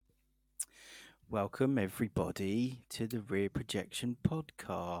Welcome, everybody, to the Rear Projection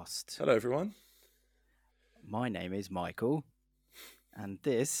Podcast. Hello, everyone. My name is Michael, and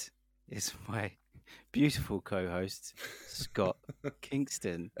this is my beautiful co host, Scott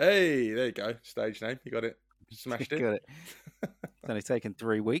Kingston. Hey, there you go. Stage name. You got it. Smashed it. Got it. It's only taken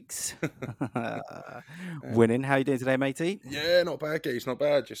 3 weeks. Winning. How you doing today, matey? Yeah, not bad, Geese. Not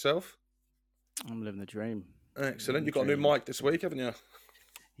bad. Yourself? I'm living the dream. Excellent. You got a new mic this week, haven't you?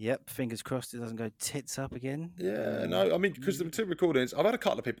 Yep. Fingers crossed it doesn't go tits up again. Yeah, no. I mean, because the two recordings, I've had a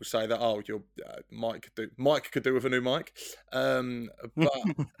couple of people say that, oh, your mic could do with a new mic. But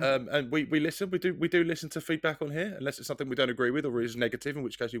and we listen. We do listen to feedback on here, unless it's something we don't agree with or is negative, in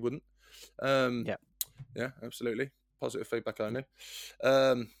which case we wouldn't. Yeah, absolutely. Positive feedback only.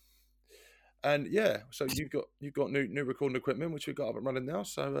 And yeah, so you've got new recording equipment, which we've got up and running now.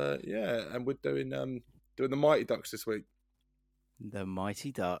 So yeah, and we're doing the Mighty Ducks this week. The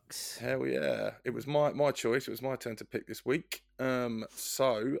Mighty Ducks. Hell yeah! It was my choice. It was my turn to pick this week.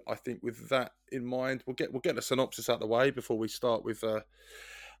 So I think with that in mind, we'll get a synopsis out of the way before we start with the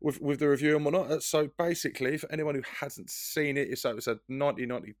review and whatnot. So basically, for anyone who hasn't seen it, it's a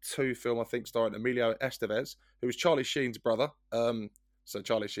 1992 film, I think, starring Emilio Estevez, who was Charlie Sheen's brother. So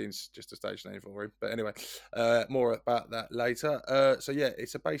Charlie Sheen's just a stage name for him. But anyway, more about that later. So yeah,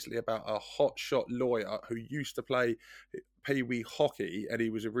 it's basically about a hotshot lawyer who used to play Pee-wee hockey, and he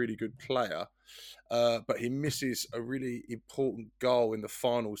was a really good player. But he misses a really important goal in the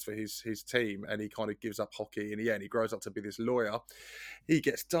finals for his team, and he kind of gives up hockey. And yeah, and he grows up to be this lawyer. He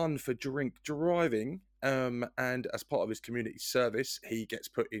gets done for drink driving. And as part of his community service, he gets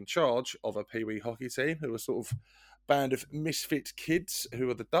put in charge of a Pee-wee hockey team who are sort of band of misfit kids who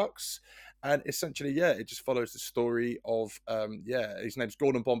are the Ducks. And essentially, yeah, it just follows the story of his name's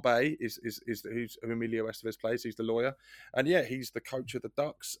Gordon Bombay, who's who Emilio Estevez plays. He's the lawyer, and yeah, he's the coach of the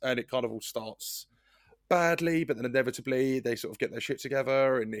Ducks. And it kind of all starts badly, but then inevitably they sort of get their shit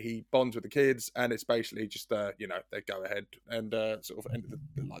together, and he bonds with the kids. And it's basically just they go ahead and sort of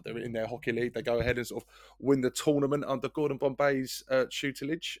like they're in their hockey league. They go ahead and sort of win the tournament under Gordon Bombay's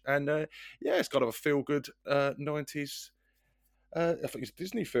tutelage. And yeah, it's kind of a feel good 90s. I think it's a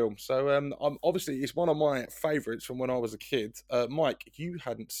Disney film. So obviously it's one of my favourites from when I was a kid. Mike, you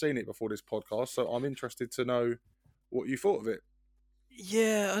hadn't seen it before this podcast, so I'm interested to know what you thought of it.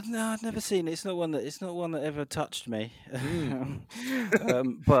 Yeah, no, I've never seen it. It's not one that ever touched me.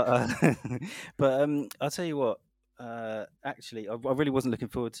 But I'll tell you what. Actually, I really wasn't looking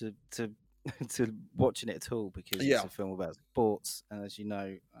forward to to watching it at all, because it's a film about sports, and as you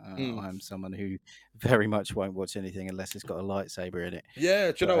know, I'm someone who very much won't watch anything unless it's got a lightsaber in it.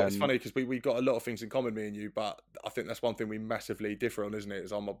 Yeah, do you know what? It's funny because we've got a lot of things in common, me and you, but I think that's one thing we massively differ on, isn't it?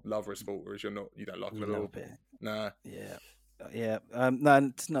 Is I'm a lover of sport, whereas you don't like it at all. Nah. Yeah. No,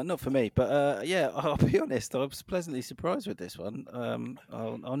 it's not for me. But yeah, I'll be honest. I was pleasantly surprised with this one.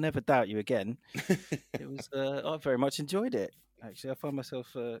 I'll never doubt you again. It was. I very much enjoyed it. Actually, I find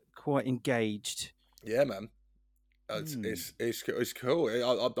myself quite engaged. Yeah, man. It's cool.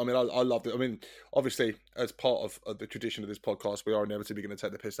 I mean, I loved it. I mean, obviously, as part of the tradition of this podcast, we are inevitably going to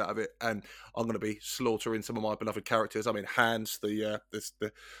take the piss out of it, and I'm going to be slaughtering some of my beloved characters. I mean, Hans, the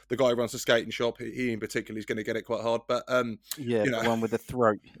guy who runs the skating shop, he in particular is going to get it quite hard. But the one with the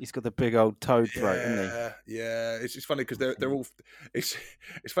throat. He's got the big old toad throat, isn't he? Yeah. It's funny because they're all. It's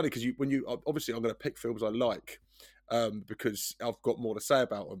funny because when you obviously I'm going to pick films I like. Because I've got more to say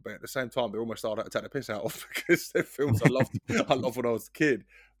about them, but at the same time, they're almost hard to take the piss out of because they're films I loved when I was a kid.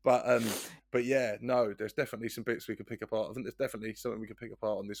 But yeah, no, there's definitely some bits we can pick apart. I think there's definitely something we can pick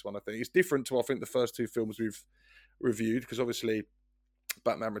apart on this one. I think it's different to the first two films we've reviewed, because obviously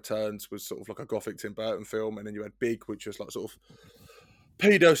Batman Returns was sort of like a gothic Tim Burton film, and then you had Big, which was like sort of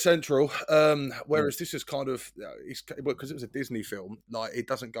pedo central. Whereas this is kind of because it was a Disney film, like it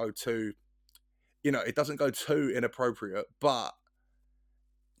doesn't go too. It doesn't go too inappropriate, but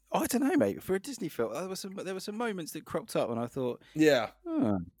I don't know, mate. For a Disney film, there were some moments that cropped up, and I thought, yeah,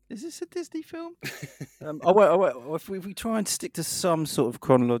 is this a Disney film? If we try and stick to some sort of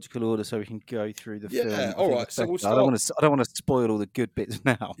chronological order, so we can go through the film. Yeah, all right. So we'll start. I don't want to spoil all the good bits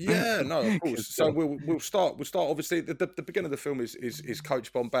now. Yeah, no, of course. So we'll start. Obviously, the beginning of the film is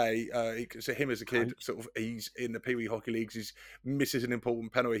Coach Bombay. So him as a kid, sort of, he's in the Pee-wee hockey leagues. He misses an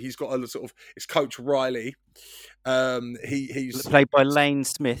important penalty. He's got a sort of. It's Coach Riley. He's played by Lane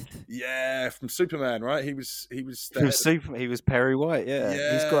Smith. Yeah, from Superman, right? He was He was Perry White. Yeah,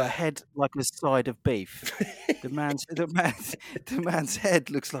 he's got a head like a side of beef. The man's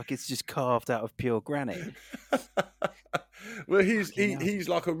head looks like it's just carved out of pure granite. Well, he's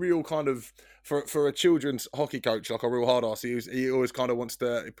like a real kind of for a children's hockey coach, like a real hard ass. He always kind of wants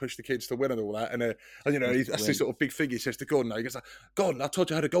to push the kids to win and all that. And you know, that's this sort of big figure. He says to Gordon, he goes like, "Gordon, I told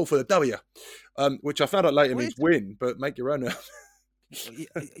you how to go for the W," which I found out later means win, but make your own.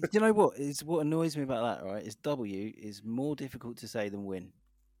 You know what annoys me about that, right? Is W is more difficult to say than win.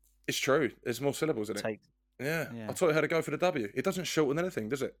 It's true. There's more syllables in it. Yeah. I taught you how to go for the W. It doesn't shorten anything,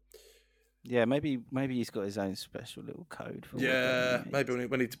 does it? Yeah, maybe he's got his own special little code for maybe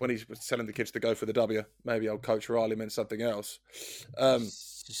when he's telling the kids to go for the W, maybe old Coach Riley meant something else.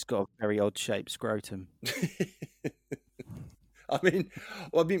 He's just got a very odd shaped scrotum. I mean,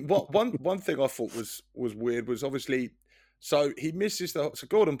 one thing I thought was weird was obviously, so he misses so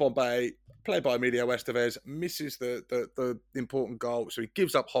Gordon Bombay, played by Emilio Estevez, misses the important goal, so he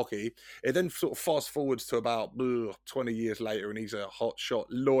gives up hockey. It then sort of fast forwards to about 20 years later, and he's a hotshot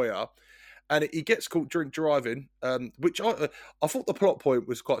lawyer. And he gets caught drink driving, which I thought the plot point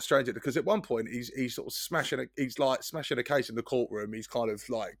was quite strange because at one point he's sort of smashing a case in the courtroom. He's kind of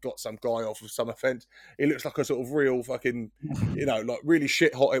like got some guy off of some offence. He looks like a sort of real fucking, you know, like really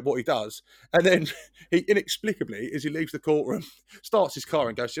shit hot at what he does. And then he inexplicably, as he leaves the courtroom, starts his car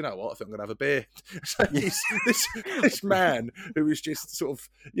and goes, "You know what? I think I'm gonna have a beer." So this man who was just sort of,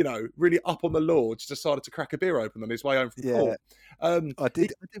 you know, really up on the law, just decided to crack a beer open on his way home from court. I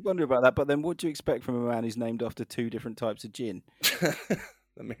did wonder about that, but then what do you expect from a man who's named after two different types of gin?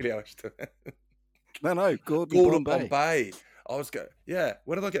 Emilio No, Gordon Bombay. I was going, yeah.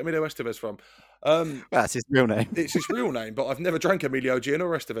 Where did I get Emilio Estevez from? That's his real name. It's his real name, but I've never drank Emilio gin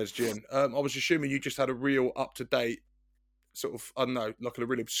or Estevez gin. I was assuming you just had a real up-to-date sort of, I don't know, like a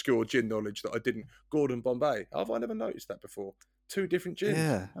really obscure gin knowledge that I didn't. Gordon Bombay. Have I never noticed that before? Two different gins.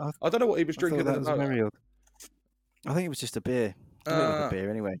 Yeah. I don't know what he was drinking. That was very odd. I think it was just a beer. A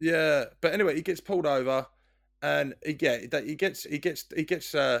beer anyway. Yeah, but anyway, he gets pulled over, and he gets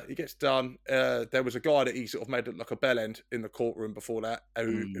done. There was a guy that he sort of made look like a bellend in the courtroom before that,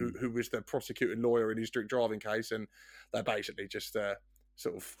 who was the prosecuting lawyer in his drink driving case, and they basically just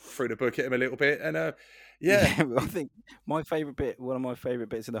sort of threw the book at him a little bit, and I think one of my favourite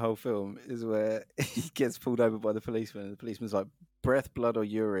bits in the whole film is where he gets pulled over by the policeman, and the policeman's like, "Breath, blood, or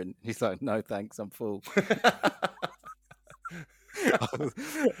urine?" He's like, "No, thanks, I'm full."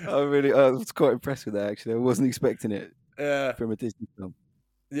 I was quite impressed with that, actually. I wasn't expecting it from a Disney film.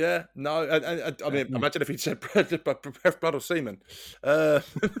 Yeah, no, I mean, imagine if he'd said breath, blood, or semen. No,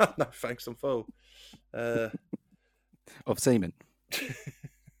 thanks, I'm full. Of semen.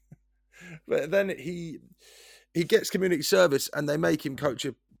 But then he gets community service, and they make him coach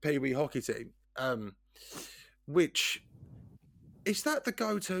a Pee-wee hockey team, which... Is that the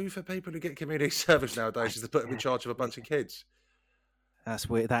go-to for people who get community service nowadays, is to put them in charge of a bunch of kids? That's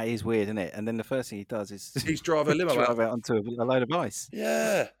weird. That is weird, isn't it? And then the first thing he does is he's drive a limo out onto a load of ice.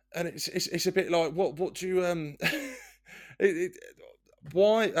 Yeah, and it's a bit like what do you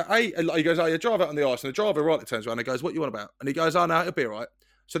why he goes, "Oh, you drive out on the ice," and the driver rightly turns around and goes, "What you want about?" And he goes, "Oh no, it'll be all right."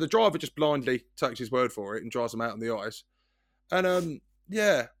 So the driver just blindly takes his word for it and drives them out on the ice. And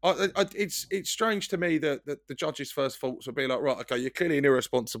it's strange to me that the judge's first thoughts would be like, right, okay, you're clearly an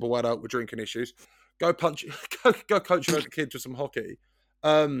irresponsible adult with drinking issues. Go coach your own kids with some hockey.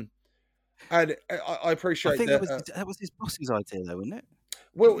 And I appreciate that. I think that was his boss's idea, though, wasn't it?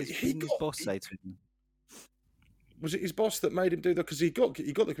 Well, his boss say to him. Was it his boss that made him do that? Because he got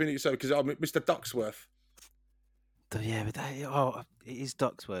the community service because Mr. Ducksworth. Yeah, but it is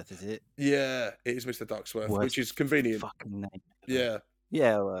Ducksworth, is it? Yeah, it is Mr. Ducksworth, which is convenient. Fucking name. Yeah.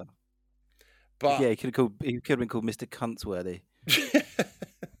 Yeah, well, but he could have been called Mr. Cuntsworthy.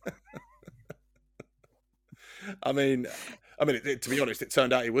 I mean, to be honest, it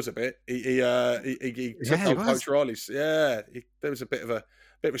turned out he was a bit. He took out Coach Riley's. Yeah, there was a bit of a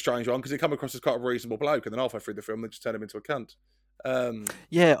strange one because he come across as quite a reasonable bloke, and then halfway through the film, they just turned him into a cunt. I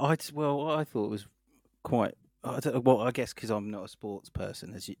thought it was quite. I guess because I'm not a sports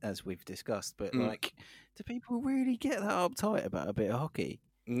person, as we've discussed, but like, do people really get that uptight about a bit of hockey?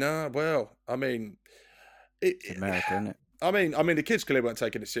 No, well, I mean, it's America, isn't it? I mean, the kids clearly weren't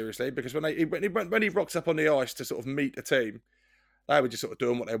taking it seriously because when he rocks up on the ice to sort of meet a team, they were just sort of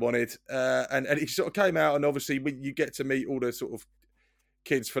doing what they wanted, and he sort of came out, and obviously when you get to meet all the sort of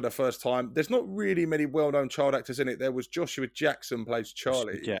kids for the first time, there's not really many well-known child actors in it. There was Joshua Jackson plays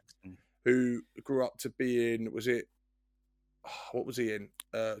Charlie. Who grew up to be in, what was he in?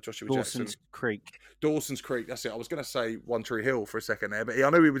 Joshua Jackson. Dawson's Creek, that's it. I was going to say One Tree Hill for a second there, but I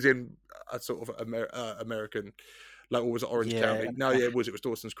know he was in a sort of American, like, what was it, Orange County? No, yeah, it was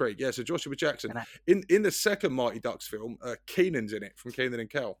Dawson's Creek. Yeah, so Joshua Jackson. In the second Mighty Ducks film, Keenan's in it, from Keenan and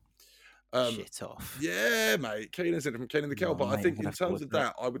Kel. Shit off. Yeah, mate. Keenan's in it from Keenan the Kel. But I think in terms of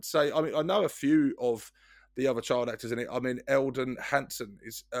that, I would say, I mean, I know a few of the other child actors in it. I mean, Eldon Hansen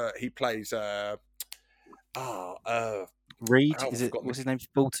is he plays Reed, is it? What's his name?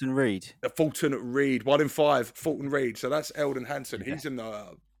 Fulton Reed. Fulton Reed, 1 in 5. Fulton Reed. So that's Eldon Hansen. Yeah. He's in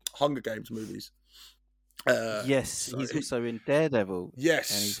the Hunger Games movies. Yes, so he's also in Daredevil.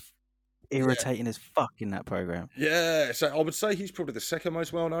 Yes, and he's irritating as fuck in that program. Yeah, so I would say he's probably the second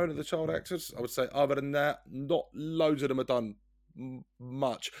most well known of the child actors. I would say, other than that, not loads of them have done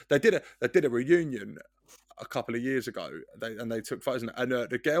much. They did a reunion a couple of years ago, and they took photos, and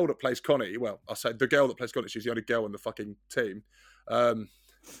the girl that plays Connie, well, I say the girl that plays Connie, she's the only girl in the fucking team.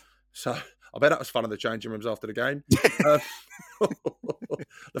 So I bet that was fun in the changing rooms after the game.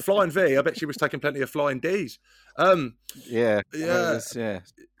 The Flying V, I bet she was taking plenty of Flying Ds. Yeah.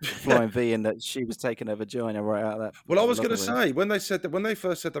 Flying V, and that she was taking her vagina right out of that. Well, I was going to say, when they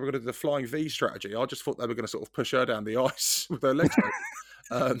first said they were going to do the Flying V strategy, I just thought they were going to sort of push her down the ice with her legs.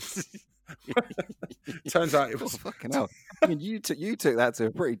 Turns out it was fucking hell. I mean, you took that to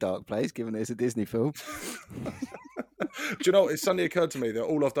a pretty dark place, given it's a Disney film. Do you know, it suddenly occurred to me that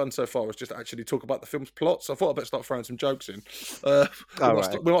all I've done so far is just actually talk about the film's plot. So I thought I'd better start throwing some jokes in. We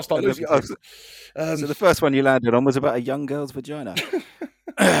might start losing. So the first one you landed on was about a young girl's vagina.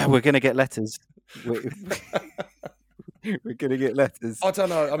 We're going to get letters. We're going to get letters. I don't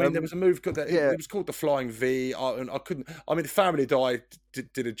know. I mean, there was a move called it was called the Flying V. I couldn't. I mean, Family Guy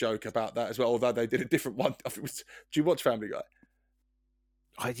did a joke about that as well, although they did a different one. I think it was, do you watch Family Guy?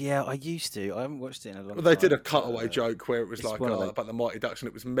 I used to. I haven't watched it in a long time. They did a cutaway joke where it was like about the Mighty Ducks, and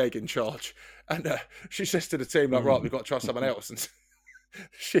it was Meg in charge. And she says to the team, like, right, we've got to try someone else. And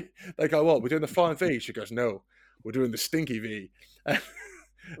they go, what, we're doing the Flying V? She goes, no, we're doing the Stinky V.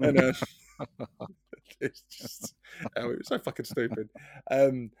 And it's just, it was so fucking stupid.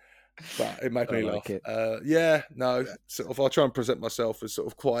 But it made me laugh. Sort of, I try and present myself as sort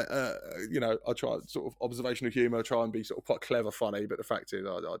of quite, I try sort of observational humour, try and be sort of quite clever, funny. But the fact is,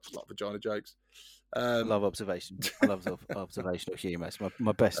 I just like vagina jokes. I love observation. I love observational humour. It's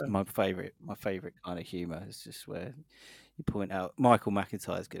my favourite kind of humour. It's just where you point out. Michael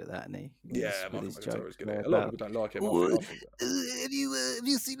McIntyre's good at that, isn't he? Yeah, Michael McIntyre's good at it. A lot of people don't like him. Have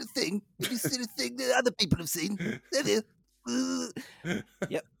you seen a thing? Have you seen a thing that other people have seen? Have you?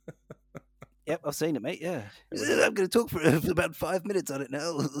 Yep, I've seen it, mate. Yeah, I'm going to talk for about 5 minutes on it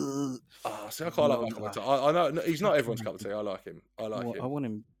now. See, I quite like Michael McIntyre. I know he's not everyone's cup of tea. I like him. I want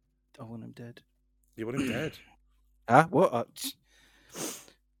him dead. You want him dead? Huh? What?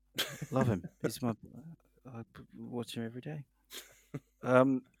 Love him. I watch him every day.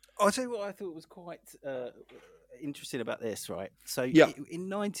 I'll tell you what I thought was quite interesting about this, right? So in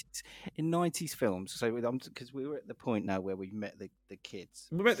 90s films, so because we were at the point now where we met the kids.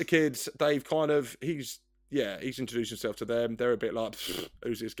 We met the kids. They've he's introduced himself to them. They're a bit like,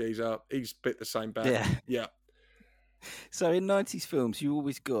 who's this geezer? He's bit the same back. Yeah. So in 90s films, you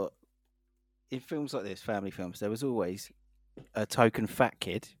always got, in films like this, family films, there was always a token fat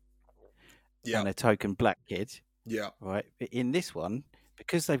kid and a token black kid. Yeah. Right. But in this one,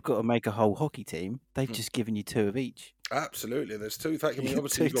 because they've got to make a whole hockey team, they've just given you 2 of each. Absolutely. There's 2.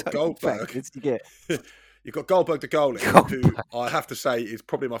 Obviously, you've got Goldberg. You've got Goldberg the goalie, who I have to say is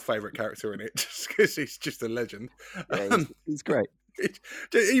probably my favourite character in it, just because he's just a legend. Yeah, he's great.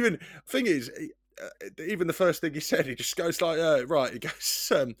 Even the first thing he said, he just goes like, right, he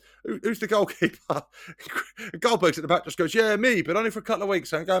goes, who's the goalkeeper? Goldberg's at the back, just goes, yeah, me, but only for a couple of weeks,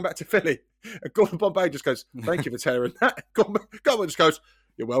 so I'm going back to Philly. And Gordon Bombay just goes, thank you for tearing that. Goldberg just goes,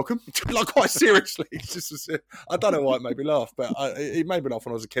 you're welcome. Like, quite seriously. I don't know why it made me laugh, but it made me laugh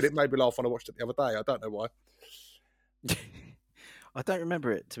when I was a kid. It made me laugh when I watched it the other day. I don't know why. I don't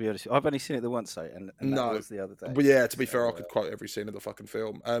remember it, to be honest. I've only seen it the once, though, and that was the other day. But yeah, to be fair, I could quote every scene of the fucking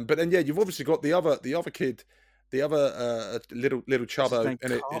film. But then, you've obviously got the other kid, the other little chubbo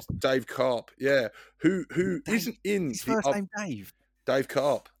in it is Dave Karp. Yeah, who isn't in his first name? Dave. Dave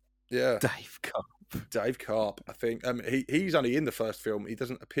Karp. Yeah, Dave Karp. I think. He's only in the first film. He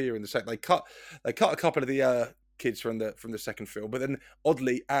doesn't appear in the second. They cut a couple of the kids from the second film, but then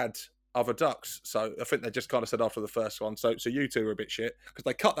oddly add other ducks. So I think they just kind of said after the first one, so you two are a bit shit, because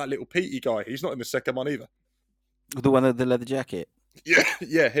they cut that little Petey guy. He's not in the second one either. The one with the leather jacket?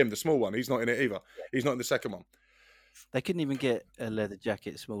 Yeah, him, the small one. He's not in it either. He's not in the second one. They couldn't even get a leather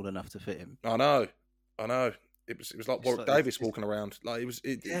jacket small enough to fit him. I know. It was like Warwick Davis walking around. Like he was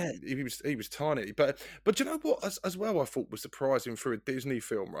tiny. But you know what? As well, I thought was surprising for a Disney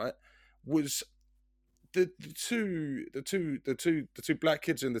film, right? Was the two black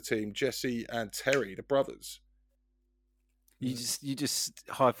kids in the team, Jesse and Terry, the brothers. You just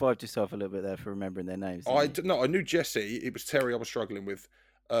high-fived yourself a little bit there for remembering their names. I knew Jesse. It was Terry I was struggling with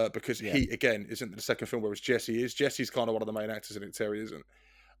because he, again, isn't the second film, whereas Jesse is. Jesse's kind of one of the main actors in it. Terry isn't.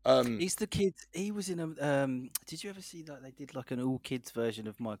 He's the kid. He was in a. Did you ever see that they did like an all kids version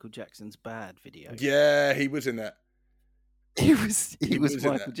of Michael Jackson's Bad video? Yeah, he was in that. He was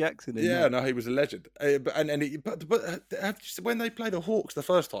Michael Jackson. Yeah, no, he was a legend. But when they play the Hawks the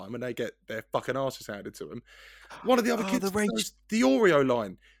first time and they get their fucking asses handed to them, one of the other kids does the Oreo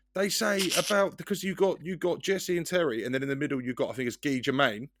line. They say about because you got Jesse and Terry, and then in the middle you got, I think it's Guy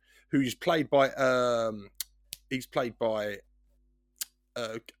Germain, who's played by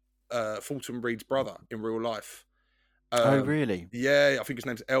Fulton Reed's brother in real life. Oh, really? Yeah, I think his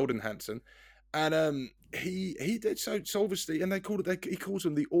name's Eldon Hansen. And he did so obviously, and he calls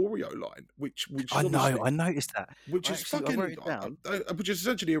them the Oreo line, which I know, I noticed that. Which is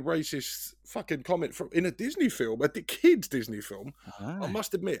essentially a racist fucking comment in a Disney film, a kids Disney film. Oh. I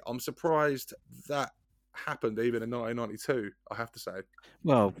must admit, I'm surprised that happened even in 1992. I have to say.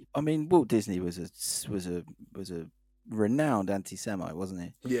 Well, I mean, Walt Disney was a renowned anti-Semite, wasn't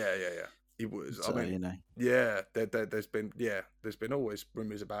he? Yeah. He was. So, I mean, yeah. There's been always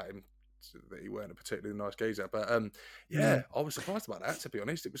rumours about him that he weren't a particularly nice geezer, but I was surprised about that, to be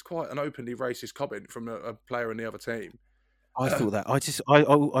honest. It was quite an openly racist comment from a player in the other team. I thought that. I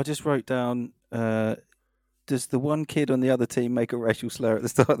just wrote down, does the one kid on the other team make a racial slur at the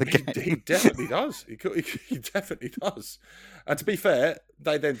start of the game? He definitely does. He definitely does. And to be fair,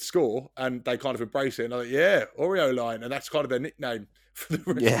 they then score and they kind of embrace it and they're like, yeah, Oreo line, and that's kind of their nickname for the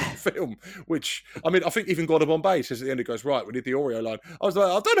rest of the film. Which, I mean, I think even Gordon Bombay says at the end, he goes, right, we need the Oreo line. I was like,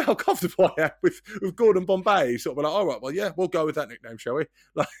 I don't know how comfortable I am with Gordon Bombay. Sort of like, all right, well, yeah, we'll go with that nickname, shall we?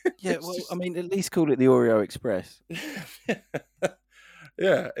 Like, yeah, well, I mean, at least call it the Oreo Express.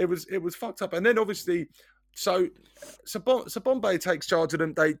 Yeah, it was fucked up. And then obviously, so Bombay takes charge of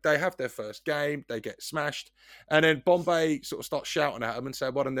them. They have their first game. They get smashed, and then Bombay sort of starts shouting at them and say,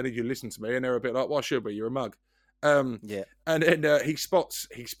 "Well, and then you listen to me?" And they're a bit like, "Why should we? You're a mug." Yeah. And then he spots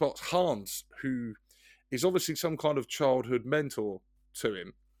Hans, who is obviously some kind of childhood mentor to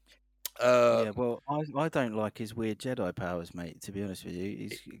him. Yeah, well, I don't like his weird Jedi powers, mate. To be honest with you,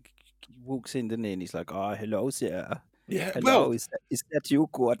 he walks in, doesn't he? And he's like, "Oh, hello, sir." Yeah, hello, well, is that you,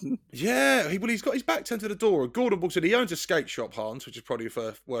 Gordon? Yeah, he's got his back turned to the door. Gordon walks in. He owns a skate shop, Hans, which is probably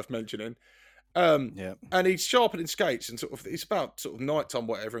worth mentioning. Yeah, and he's sharpening skates, and sort of it's about sort of nighttime,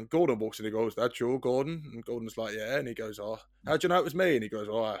 whatever. And Gordon walks in. He goes, "That's you, Gordon?" And Gordon's like, "Yeah." And he goes, "Oh, how'd you know it was me?" And he goes,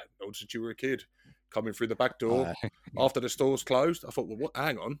 "Oh, I noticed that you were a kid coming through the back door after the store's closed." I thought, well, what?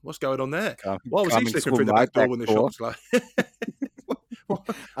 Hang on, what's going on there? Why was he slipping through the back door when the shop's closed?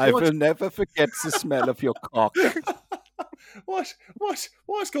 I will never forget the smell of your cock. Why's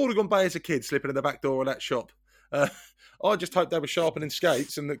Gordon gone by as a kid slipping in the back door of that shop? I just hoped they were sharpening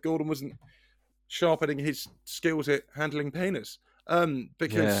skates and that Gordon wasn't sharpening his skills at handling penis.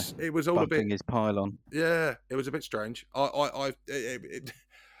 Because it was all a bit his pylon. Yeah, it was a bit strange. I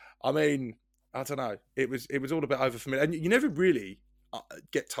mean, I don't know. It was all a bit over familiar, and you never really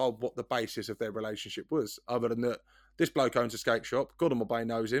get told what the basis of their relationship was, other than that this bloke owns a skate shop. Gordon Bombay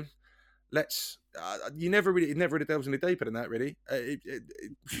knows him. It never really delves any deeper than that, really.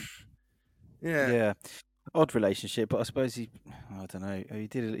 Yeah. Odd relationship, but I suppose I don't know. He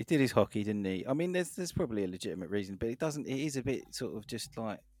did his hockey, didn't he? I mean, there's probably a legitimate reason, but it is a bit sort of just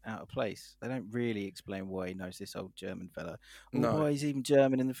like out of place. They don't really explain why he knows this old German fella, or why he's even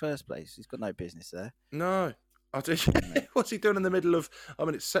German in the first place. He's got no business there. No, what's he doing in the middle of? I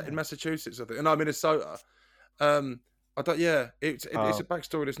mean, it's set in Massachusetts, I think, no, Minnesota. I don't. Yeah, it's a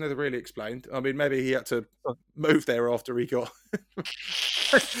backstory that's never really explained. I mean, maybe he had to move there after he got.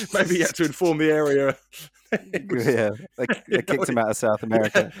 Maybe he had to inform the area. They kicked him out of South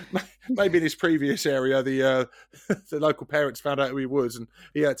America. Yeah, maybe in his previous area, the local parents found out who he was, and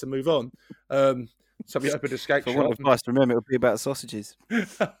he had to move on. So he opened a skate shop. One advice to remember: it would be about sausages.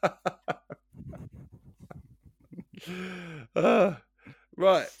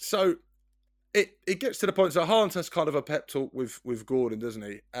 Right, so. It gets to the point. So Hans has kind of a pep talk with Gordon, doesn't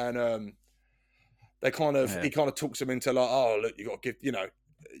he? And he kind of talks him into like, oh look, you got to give, you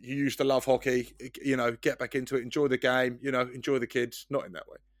used to love hockey, get back into it, enjoy the game, enjoy the kids. Not in that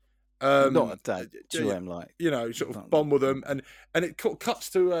way. Not a dad. Sort of bond with them, and it cuts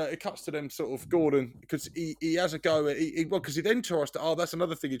to them sort of Gordon, because he has a go at because he then tries to. Oh, that's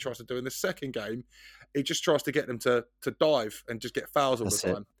another thing he tries to do in the second game. He just tries to get them to dive and just get fouls all the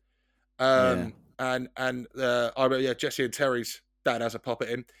time. Jesse and Terry's dad has a pop at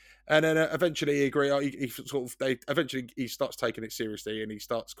him, and then eventually he agrees. He starts taking it seriously, and he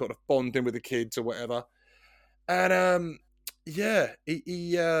starts kind of bonding with the kids or whatever. And Yeah,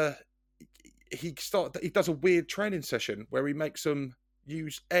 he does a weird training session where he makes them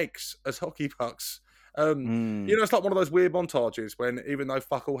use eggs as hockey pucks. It's like one of those weird montages when even though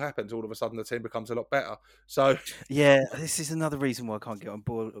fuck all happens, all of a sudden the team becomes a lot better. So yeah, this is another reason why I can't get on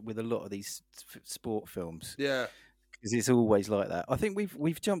board with a lot of these sport films. Yeah, because it's always like that. I think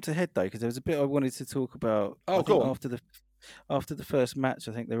we've jumped ahead though, because there was a bit I wanted to talk about. Oh, go on. After the first match,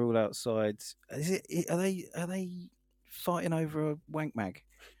 I think they're all outside. Are they fighting over a wank mag?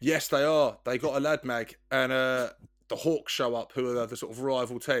 Yes, they are. They got a lad mag, and the Hawks show up, who are the sort of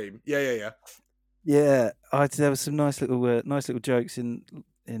rival team. Yeah. Yeah, there was some nice little jokes in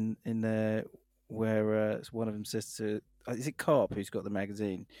there where one of them says to, is it Carp who's got the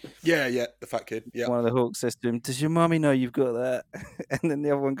magazine? Yeah, the fat kid. Yeah. One of the Hawks says to him, "Does your mummy know you've got that?" And then the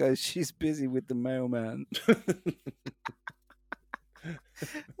other one goes, "She's busy with the mailman."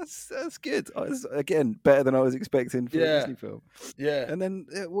 That's good. Again, better than I was expecting for a Disney film. Yeah. And then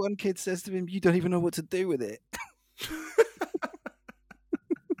one kid says to him, "You don't even know what to do with it."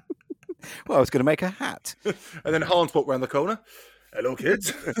 Well, I was going to make a hat. And then Hans walked around the corner. "Hello,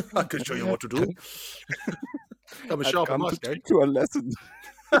 kids. I can show you what to do." Come and sharpen my skate. To a lesson.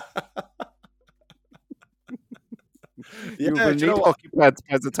 You will need hockey pads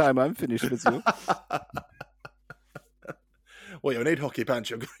by the time I'm finished with you. Well, you need hockey pants.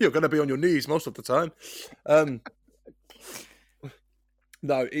 You're going to be on your knees most of the time.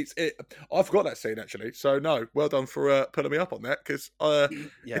 No, I forgot that scene actually. So no, well done for putting me up on that, because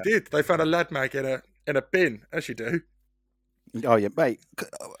it did. They found a lad mag in a bin, as you do. Oh yeah, mate.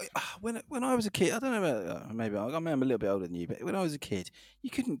 When I was a kid, I don't know. Maybe I'm a little bit older than you, but when I was a kid,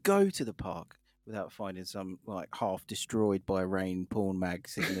 you couldn't go to the park without finding some like half destroyed by rain porn mag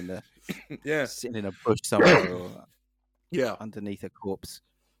sitting in the sitting in a bush somewhere, or underneath a corpse.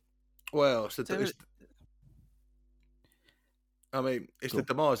 Well, it's the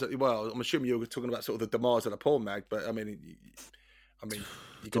demise. Well, I'm assuming you were talking about sort of the demise of the porn mag, but I mean,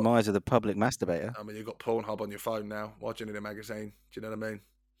 demise of the public masturbator. I mean, you've got Pornhub on your phone now. Why do you need a magazine? Do you know what I mean?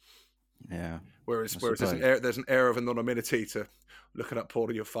 Yeah. Whereas there's an air of anonymity to looking at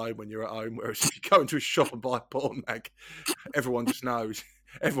porn on your phone when you're at home. Whereas if you go into a shop and buy a porn mag, everyone just knows.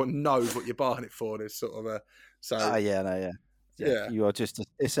 Everyone knows what you're buying it for. There's sort of a yeah. You are just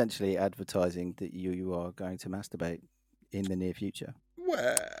essentially advertising that you are going to masturbate in the near future.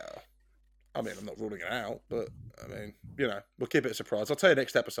 Well, I mean, I'm not ruling it out, but I mean, we'll keep it a surprise. I'll tell you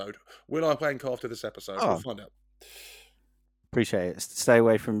next episode. Will I wank after this episode? We'll find out. Appreciate it. Stay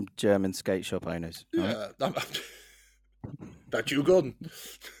away from German skate shop owners. Yeah. Right? That you, Gordon.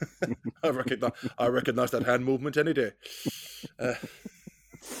 I recognize that hand movement any day.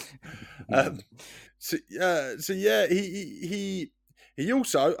 He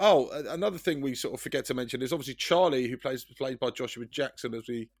also. Another thing we sort of forget to mention is obviously Charlie, who played by Joshua Jackson, as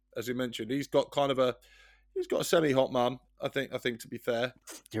we mentioned. He's got a semi-hot mum. I think to be fair.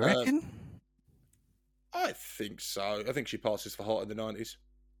 Do you reckon? I think so. I think she passes for hot in the 90s.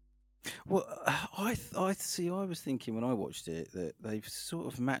 Well, I see. I was thinking when I watched it that they've sort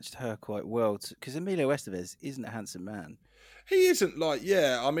of matched her quite well, because Emilio Estevez isn't a handsome man. He isn't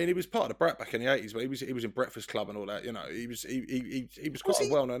I mean, he was part of the Brat back in the 80s, but he was in Breakfast Club and all that. He was quite a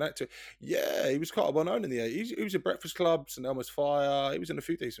well-known actor. Yeah, he was quite well known in the 80s. He was in Breakfast Clubs and Elmer's Fire. He was in a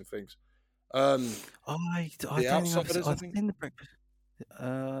few decent things. I've seen the Breakfast.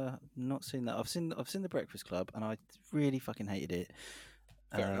 Not seen that. I've seen the Breakfast Club, and I really fucking hated it.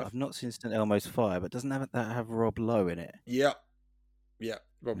 I've not seen St. Elmo's Fire, but doesn't that have Rob Lowe in it? Yeah,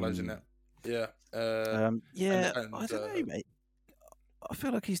 Rob Lowe's in that. Yeah, I don't know, mate. I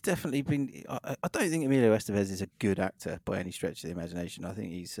feel like he's definitely been. I don't think Emilio Estevez is a good actor by any stretch of the imagination. I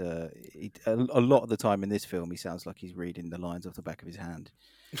think he's a lot of the time in this film, he sounds like he's reading the lines off the back of his hand.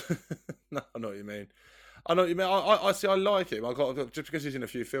 No, I know what you mean. I see. I like him. Just because he's in a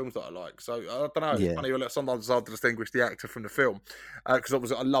few films that I like. So I don't know. It's funny. Sometimes it's hard to distinguish the actor from the film, because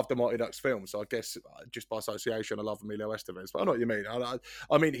obviously I love the Mighty Ducks film. So I guess just by association, I love Emilio Estevez. But I know what you mean.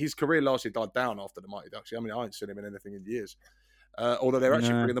 I mean, his career largely died down after the Mighty Ducks. I mean, I ain't seen him in anything in years. Although they're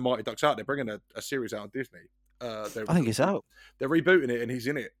actually bringing the Mighty Ducks out. They're bringing a series out on Disney. I think it's out. They're rebooting it, and he's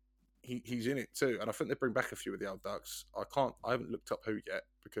in it. He's in it too, and I think they bring back a few of the old Ducks. I haven't looked up who yet,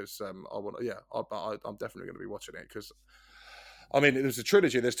 because I'm definitely going to be watching it, because I mean, there's a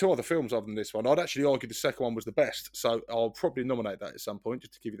trilogy. There's 2 other films other than this one. I'd actually argue the second one was the best, so I'll probably nominate that at some point,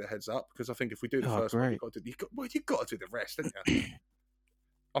 just to give you the heads up, because I think if we do the first one, you've got to do the rest, haven't you?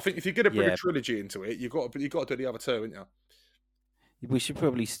 I think if you're going to bring a trilogy into it, you've got to do the other 2, haven't you? We should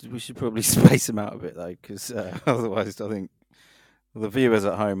probably space them out a bit though, because otherwise, I think The viewers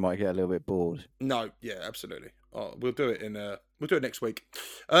at home might get a little bit bored. No, yeah, absolutely. We'll do it next week.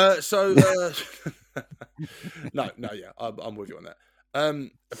 No, yeah, I'm with you on that.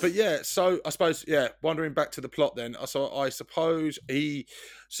 But yeah, so I suppose, yeah, wandering back to the plot then. So I suppose he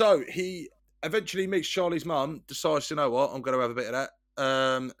eventually meets Charlie's mum, decides, you know what, I'm going to have a bit of that.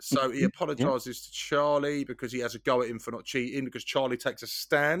 So he apologises to Charlie because he has a go at him for not cheating, because Charlie takes a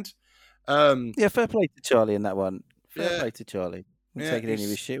stand. Yeah, fair play to Charlie in that one. Fair play to Charlie. Taking any of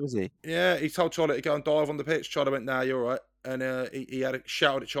his shit, was he? Yeah, he told Charlie to go and dive on the pitch. Charlie went, "Nah, you're all right." And he had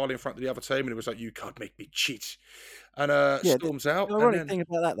shouted at Charlie in front of the other team, and he was like, "You can't make me cheat." And storms out. The ironic thing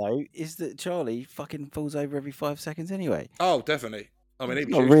about that though is that Charlie fucking falls over every 5 seconds anyway. Oh, definitely. I mean,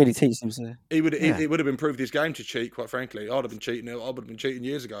 he really teach him to. It would have improved his game to cheat. Quite frankly, I'd have been cheating. I would have been cheating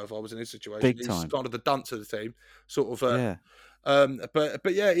years ago if I was in his situation. Big time. He's kind of the dunce of the team, sort of.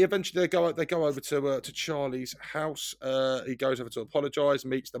 But yeah, he eventually they go over to Charlie's house. He goes over to apologise,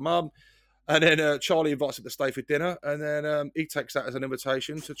 meets the mum, and then Charlie invites him to stay for dinner, and then he takes that as an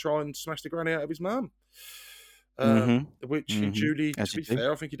invitation to try and smash the granny out of his mum. Which he duly, to be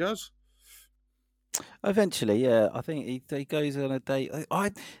fair, I think he does. Eventually, yeah, I think he goes on a date.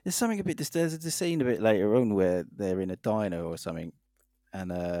 There's something a bit. There's a scene a bit later on where they're in a diner or something,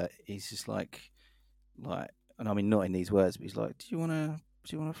 and he's just like, and I mean not in these words, but he's like, "Do you wanna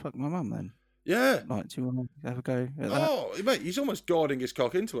fuck my mum then?" Yeah. Like, do you wanna have a go at that? Mate, he's almost guarding his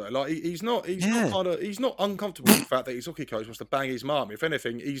cock into it. Like he's not uncomfortable with the fact that his hockey coach wants to bang his mum. If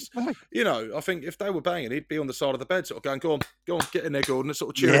anything, he's I think if they were banging, he'd be on the side of the bed, sort of going, Go on, get in there, Gordon, and sort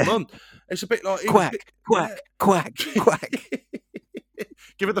of cheer him on. It's a bit like quack.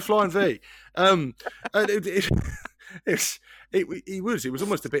 Give it the flying V. He was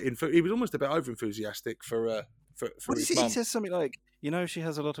almost a bit over enthusiastic for his mum. He says something like, she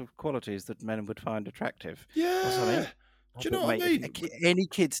has a lot of qualities that men would find attractive. Yeah. Or something. Do you know what I mean? Any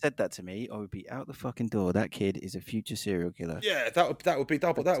kid said that to me, I would be out the fucking door. That kid is a future serial killer. Yeah, that would be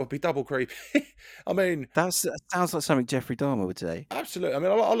double. That would be double creepy. I mean, that sounds like something Jeffrey Dahmer would say. Absolutely. I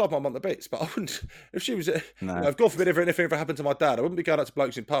mean, I love my mum to bits, but I wouldn't. If she was, if God forbid, if anything ever happened to my dad, I wouldn't be going out to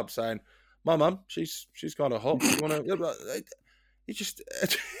blokes in pubs saying, "My mum, she's kind of hot. You want to?"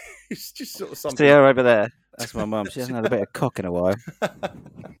 It's just sort of something. See her over there. That's my mum. She hasn't had a bit of cock in a while.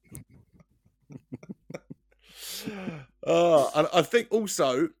 And I think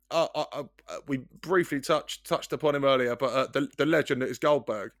also we briefly touched upon him earlier, but the legend that is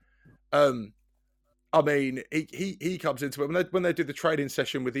Goldberg. I mean, he comes into it when they do the training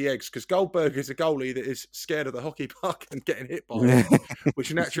session with the eggs, because Goldberg is a goalie that is scared of the hockey puck and getting hit by it,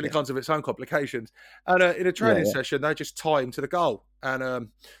 which naturally comes with its own complications. And in a training session, they just tie him to the goal and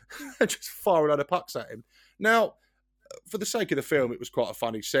just fire a load of pucks at him. Now, for the sake of the film, it was quite a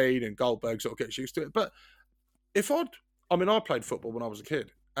funny scene, and Goldberg sort of gets used to it. But I played football when I was a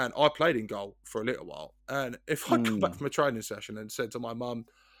kid, and I played in goal for a little while. And if I'd come back from a training session and said to my mum,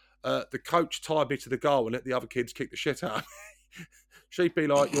 the coach tied me to the goal and let the other kids kick the shit out of me, she'd be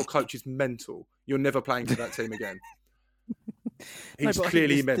like, "Your coach is mental. You're never playing for that team again." He's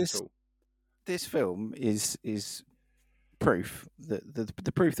clearly mental. This film is proof that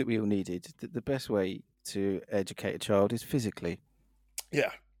the proof that we all needed, that the best way to educate a child is physically.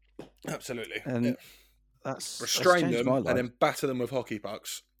 Yeah, absolutely. And that's restrain them and then batter them with hockey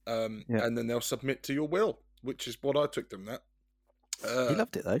pucks, and then they'll submit to your will, which is what I took them that. He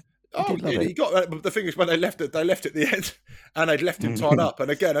loved it though. He got. The thing is, when they left at the end, and they'd left him tied up.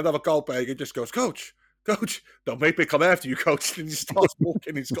 And again, another Goldberg, he just goes, "Coach, don't make me come after you, coach." And he starts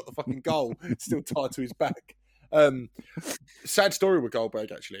walking. He's got the fucking goal still tied to his back. Sad story with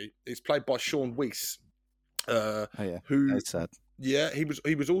Goldberg. Actually, it's played by Sean Weiss. Who? That's sad. Yeah,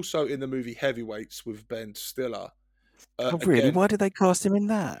 he was also in the movie Heavyweights with Ben Stiller. Really? Again, why did they cast him in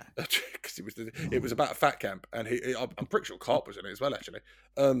that? Because it was about a fat camp, and I'm pretty sure Carp was in it as well. Actually,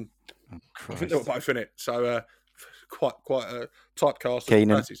 I think they were both in it. So quite a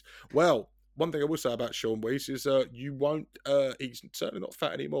typecast. Well, one thing I will say about Sean Weiss is you won't. He's certainly not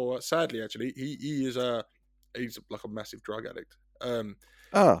fat anymore. Sadly, actually, he is he's like a massive drug addict.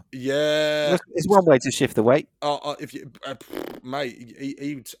 Yeah, it's one way to shift the weight. If you, mate,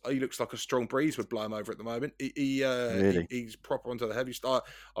 he looks like a strong breeze would blow him over at the moment. Really? He's proper onto the heavy start.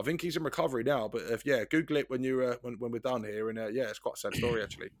 I think he's in recovery now. But Google it when you when we're done here, and it's quite a sad story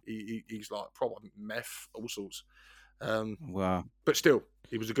actually. He's like proper meth, all sorts. Wow. But still,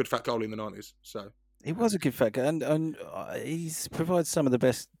 he was a good fat goalie in the 90s. So he was a good fat guy, and he's provides some of the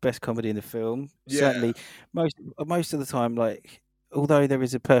best comedy in the film. Yeah. Certainly, most of the time, like. Although there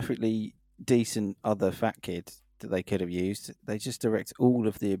is a perfectly decent other fat kid that they could have used, they just direct all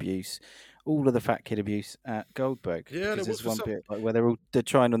of the abuse all of the fat kid abuse at Goldberg. Yeah, because there's one bit like where they're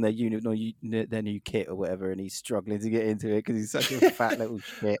trying on their their new kit or whatever, and he's struggling to get into it because he's such a fat little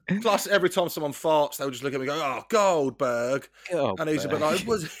shit. Plus, every time someone farts, they'll just look at me and go, "Oh, Goldberg," and he's a bit like,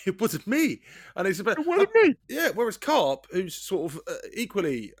 "It wasn't me," and he's a bit, "It wasn't me." Yeah, whereas Carp, who's sort of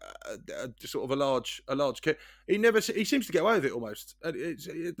equally sort of a large kid, he seems to get away with it almost. And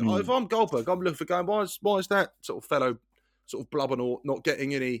if I'm Goldberg, I'm looking for going, why is that sort of fellow sort of blubbing not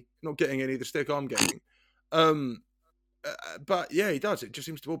getting any of the stick I'm getting? But yeah, he does. It just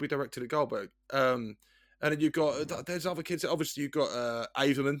seems to all be directed at Goldberg. And then you've got there's other kids. Obviously, you've got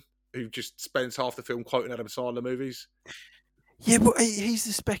Averman, who just spends half the film quoting Adam Sandler movies. Yeah, but he's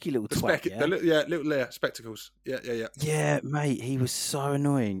the specky little twat. Little spectacles. Yeah. Yeah, mate, he was so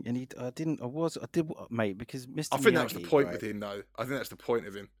annoying, and I did, mate, because Mr. I think Miyagi, that was the point with him, though. I think that's the point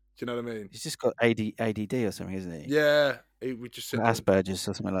of him. Do you know what I mean? He's just got ADD or something, isn't he? Yeah, he would just sit Asperger's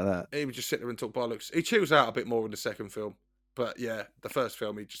or something like that. He would just sit there and talk bollocks. He chills out a bit more in the second film, but yeah, the first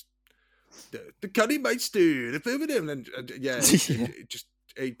film he just the cunny mates do the film with him, and he's just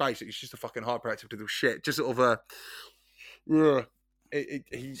a fucking hyperactive little shit. Just sort of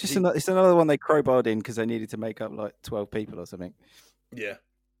it's another one they crowbarred in because they needed to make up like 12 people or something. Yeah.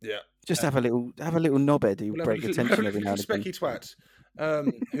 Just have a little knobhead who break your attention every now and again. Specky twat,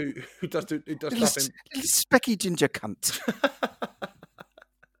 who does nothing. Specky ginger cunt.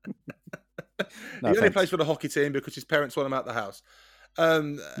 He only plays for the hockey team because his parents want him out the house.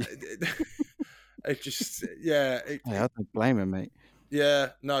 It just I don't blame him, mate. Yeah,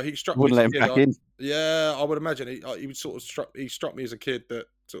 no, he struck Wouldn't me. Wouldn't let him back in. Yeah, I would imagine he would sort of he struck me as a kid that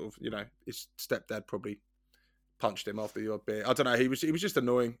sort of his stepdad probably punched him after the odd beer. I don't know. He was just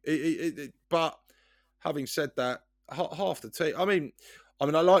annoying. But having said that, half the team. I mean, I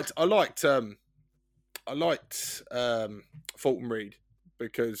liked Fulton Reed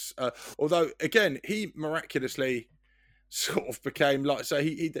because although again he miraculously sort of became like, so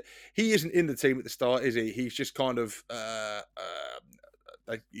he isn't in the team at the start, is he? He's just kind of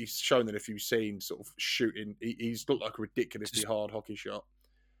he's shown in a few scenes sort of shooting. He's looked like a ridiculously hard hockey shot.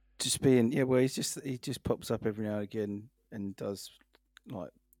 Just being he just pops up every now and again and does like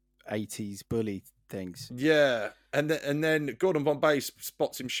 80s bully things. Yeah, and then Gordon Bombay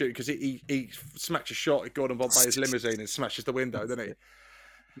spots him shooting because he smacks a shot at Gordon Bombay's limousine and smashes the window, doesn't he?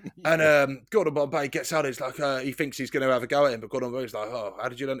 And Gordon Bombay gets out. He's like, he thinks he's going to have a go at him, but Gordon Bombay's like, "Oh, how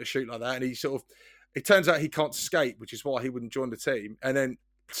did you learn to shoot like that?" And it turns out he can't skate, which is why he wouldn't join the team. And then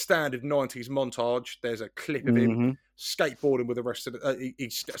standard 90s montage. There's a clip of him skateboarding with the rest of the. He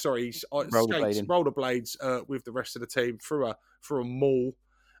skates rollerblades with the rest of the team through a mall,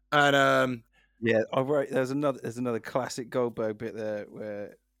 and there's another classic Goldberg bit there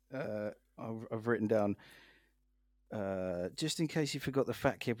where I've written down. Just in case you forgot the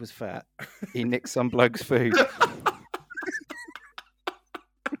fat kid was fat, he nicked some bloke's food.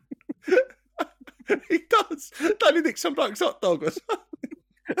 He does. Don't he nick some bloke's hot dog or something?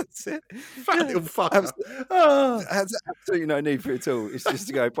 That's it. Fat little fucker. Has absolutely no need for it at all. It's just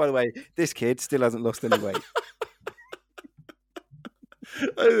to go, by the way, this kid still hasn't lost any weight.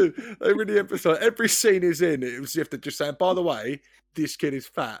 They really emphasise every scene is in. It was if they're just saying, by the way, this kid is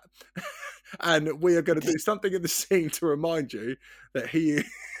fat. And we are going to do something in the scene to remind you that he's.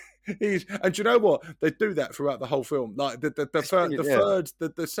 And do you know what? They do that throughout the whole film. Like the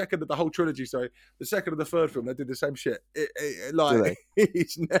second of the whole trilogy. Sorry, the second of the third film, they did the same shit.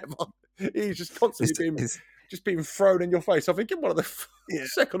 He's just constantly being thrown in your face. I think in one of the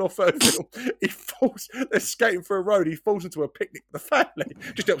second or third film, they're skating for a road. He falls into a picnic with the family.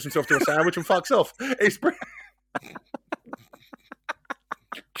 Just helps himself to a sandwich and fucks off. It's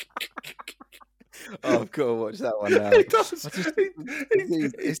Oh, I've got to watch that one now. It does.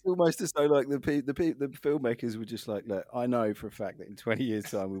 It's almost as though like the filmmakers were just like, look, I know for a fact that in 20 years'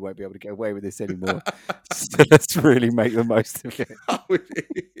 time we won't be able to get away with this anymore. So let's really make the most of it.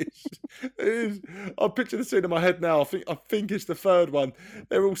 It is. I picture the scene in my head now. I think it's the third one.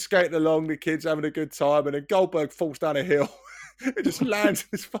 They're all skating along, the kids having a good time, and then Goldberg falls down a hill. It just lands in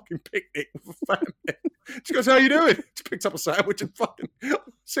this fucking picnic with a family. She goes, "How you doing?" Just picked up a sandwich and fucking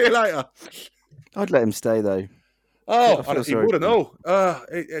see you later. I'd let him stay though. Oh, he wouldn't know. I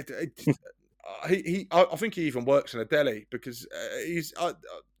think he even works in a deli because he's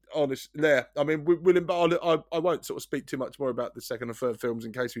honest. Yeah, I mean, I won't sort of speak too much more about the second and third films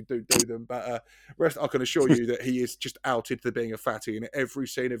in case we do them. But rest, I can assure you that he is just outed for being a fatty in every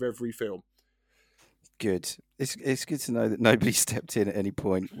scene of every film. Good. It's good to know that nobody stepped in at any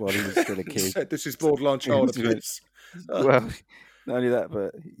point while he was still a kid. Said, "This is borderline child abuse." Well, Not only that,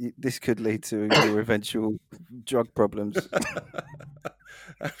 but this could lead to your eventual drug problems.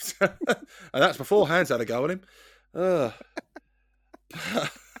 And that's before Hans had a go on him.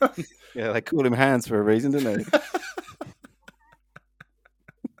 Yeah, they call him Hans for a reason, don't they?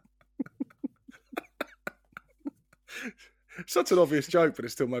 Such an obvious joke, but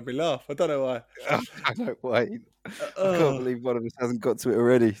it still made me laugh. I don't know why. I don't know why. I can't believe one of us hasn't got to it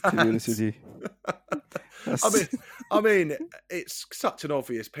already, to be honest with you. I mean, it's such an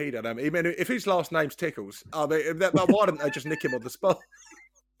obvious pedo. I mean, if his last name's Tickles, I mean, why didn't they just nick him on the spot?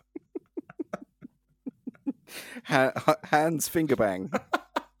 Hans Fingerbang.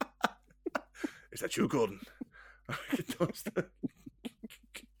 Is that you, Gordon?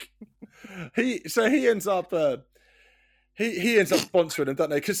 He ends up he ends up sponsoring them,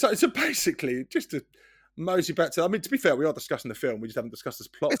 don't they? Because so basically, just to mosey back to, I mean, to be fair, we are discussing the film. We just haven't discussed this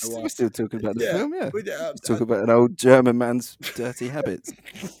plot. We're still talking about the film, yeah. We're talking about an old German man's dirty habits.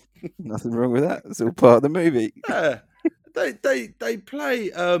 Nothing wrong with that. It's all part of the movie. Yeah, they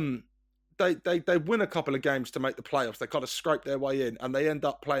play. They win a couple of games to make the playoffs. They kind of scrape their way in, and they end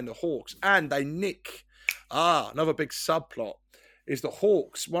up playing the Hawks, and they nick. Another big subplot is the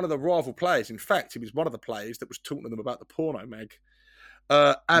Hawks. One of the rival players. In fact, he was one of the players that was talking to them about the porno mag.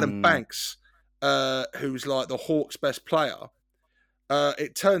 Adam Banks, who's like the Hawks' best player.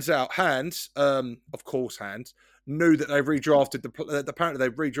 It turns out Hans, of course, Hans knew that they've redrafted apparently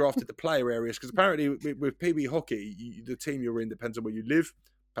they've redrafted the player areas, because apparently with PB hockey, the team you're in depends on where you live.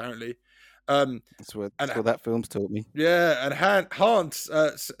 Apparently, that's what that film's taught me. Yeah, and Hans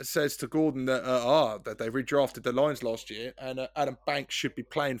says to Gordon that they redrafted the lines last year, and Adam Banks should be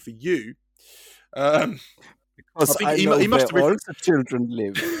playing for you. Because he must have all the children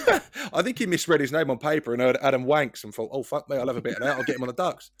live. I think he misread his name on paper and heard Adam Wanks and thought, "Oh fuck me, I'll have a bit of that. I'll get him on the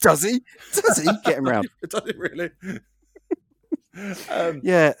Ducks." Does he? Get him round? Does he really?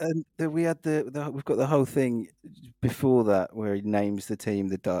 Yeah, and we had we've got the whole thing before that where he names the team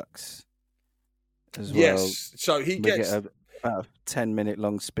the Ducks as well. Yes, so he gets about a 10-minute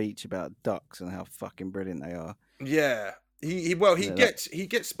long speech about ducks and how fucking brilliant they are. Yeah. He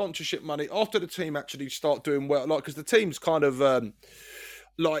gets sponsorship money after the team actually start doing well, like, because the team's kind of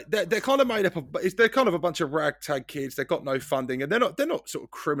like they're kind of made up of, they're kind of a bunch of ragtag kids. They've got no funding, and they're not sort of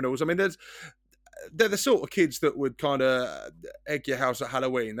criminals. I mean, they're the sort of kids that would kind of egg your house at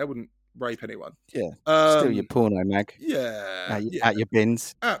Halloween. They wouldn't rape anyone. Yeah, steal your porno mag. Yeah, at your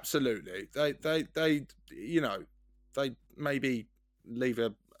bins. Absolutely. They they maybe leave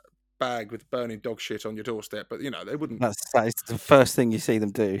a bag with burning dog shit on your doorstep, but they wouldn't. That's the first thing you see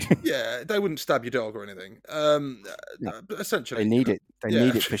them do. Yeah, they wouldn't stab your dog or anything. But essentially, they need it. They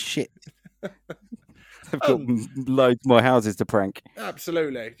need it for shit. They've got loads more houses to prank.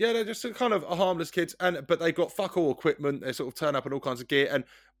 Absolutely, yeah. They're just kind of a harmless kids, but they got fuck all equipment. They sort of turn up in all kinds of gear. And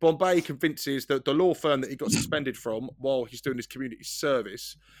Bombay convinces the law firm that he got suspended from while he's doing his community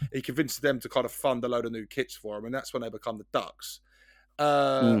service. He convinces them to kind of fund a load of new kits for him, and that's when they become the Ducks.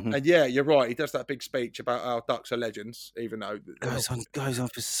 And yeah, you're right. He does that big speech about how Ducks are legends, even though goes on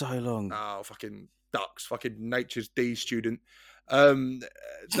for so long. Oh, fucking Ducks, fucking nature's D student.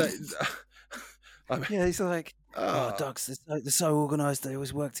 Yeah, he's like, Ducks, they're so organised. They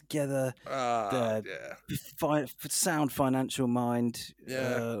always work together. Sound financial mind.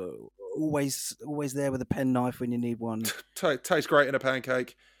 Yeah. Always there with a penknife when you need one. Tastes great in a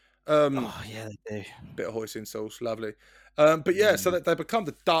pancake. Yeah, they do. Bit of hoisin sauce, lovely. But yeah, so that they become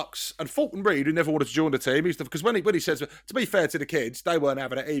the Ducks, and Fulton Reed, who never wanted to join the team, because when he says, to be fair to the kids, they weren't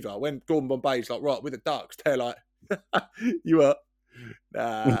having it either. When Gordon Bombay's like, right, we're the Ducks, they're like, you are.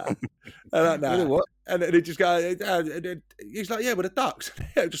 Nah. Nah. You know what? And he just goes, he's like, yeah, we're the Ducks.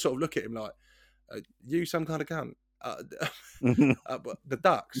 I just sort of look at him like, you some kind of cunt. But the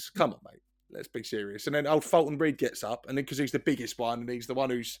Ducks, come on, mate. Let's be serious. And then old Fulton Reed gets up, and then because he's the biggest one, and he's the one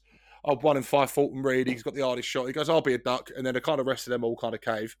who's 1 in 5 Fulton Reed, he's got the hardest shot. He goes, I'll be a duck. And then the kind of rest of them all kind of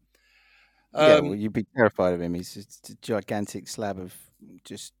cave. Well, you'd be terrified of him. He's just a gigantic slab of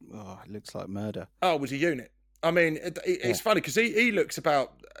it looks like murder. Oh, it was a unit. I mean, it's funny because he looks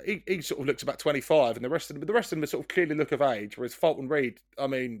about, he sort of looks about 25, and the rest of them are sort of clearly look of age, whereas Fulton Reed, I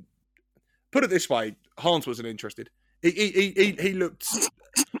mean, put it this way, Hans wasn't interested. He looked,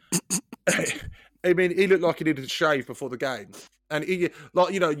 I mean, he looked like he needed to shave before the game. And he,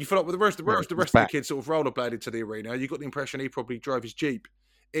 like, you feel like with the rest of the kids sort of rollerbladed to the arena, you got the impression he probably drove his Jeep.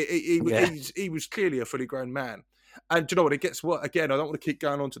 He was clearly a fully grown man. And do you know what? It gets what? Again, I don't want to keep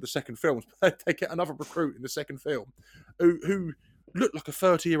going on to the second film. They get another recruit in the second film who looked like a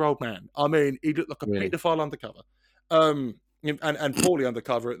 30-year-old man. I mean, he looked like a paedophile undercover. And poorly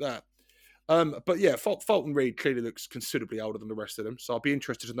undercover at that. But yeah, Fulton Reed clearly looks considerably older than the rest of them. So I'd be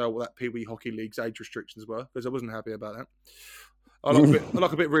interested to know what that Pee Wee Hockey League's age restrictions were, because I wasn't happy about that. I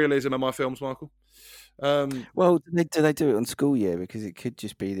like a bit of realism in my films, Michael. Well, do they do it on school year? Because it could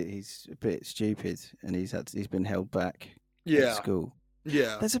just be that he's a bit stupid and he's been held back at school.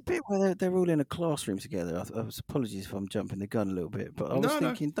 Yeah, there's a bit where they're all in a classroom together. Apologies if I'm jumping the gun a little bit, but I was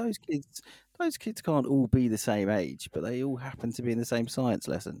thinking those kids can't all be the same age, but they all happen to be in the same science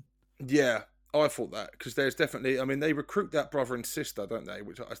lesson. Yeah, I thought that, because there's definitely, I mean, they recruit that brother and sister, don't they?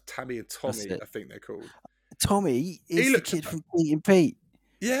 Which are Tammy and Tommy, I think they're called. Tommy is the kid from Pete and Pete.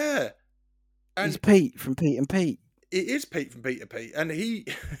 Yeah. And he's Pete from Pete and Pete. It is Pete from Pete and Pete, and he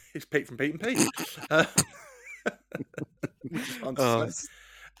is Pete from Pete and Pete.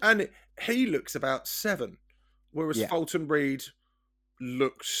 And he looks about 7, whereas Fulton Reed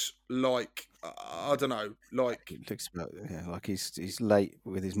looks like, I don't know, like he looks about, like he's late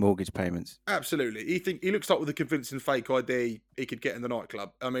with his mortgage payments. Absolutely, he looks like with a convincing fake ID he could get in the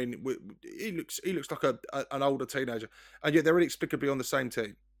nightclub. I mean, he looks like an older teenager, and yet they're inexplicably on the same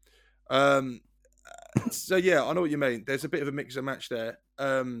team. So yeah, I know what you mean. There's a bit of a mix and match there.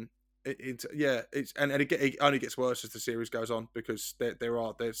 It only gets worse as the series goes on, because there's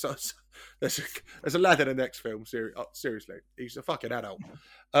a lad in the next film. Seriously, he's a fucking adult.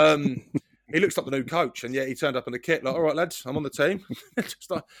 He looks like the new coach, and yet he turned up in the kit like, all right, lads, I'm on the team.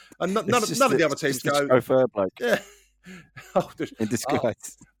 And none of the other teams go. Chauffeur bloke. Yeah. In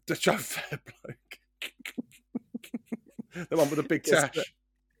disguise. The chauffeur bloke. The one with the big tash.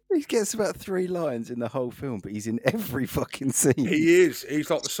 He gets about 3 lines in the whole film, but he's in every fucking scene. He is. He's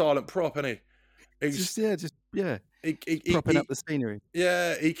like the silent prop, isn't he? He's propping up the scenery.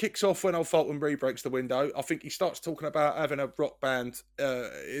 Yeah, he kicks off when old Fulton Reed breaks the window. I think he starts talking about having a rock band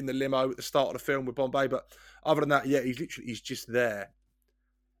in the limo at the start of the film with Bombay, but other than that, he's just there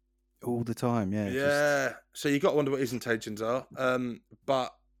all the time. Yeah. Yeah. So you got to wonder what his intentions are.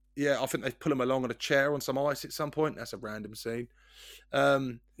 But yeah, I think they pull him along on a chair on some ice at some point. That's a random scene.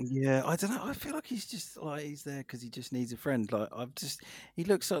 Yeah, I don't know. I feel like he's just like he's there because he just needs a friend. Like he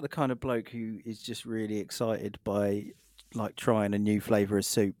looks like the kind of bloke who is just really excited by like trying a new flavour of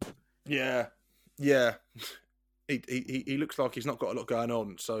soup. Yeah. He looks like he's not got a lot going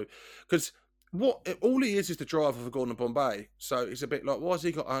on. So because all he is the driver for Gordon Bombay. So it's a bit like, why has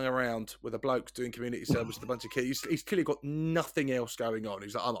he got hung around with a bloke doing community service with a bunch of kids? He's clearly got nothing else going on.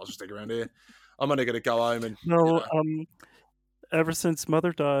 He's like, I'm not just sticking around here. I'm only going to go home and ever since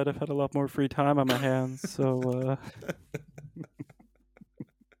Mother died, I've had a lot more free time on my hands. So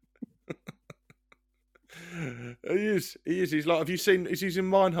he is. He's like, have you seen? He's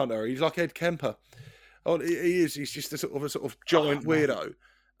in Mindhunter. He's like Ed Kemper. Oh, he is. He's just a sort of giant weirdo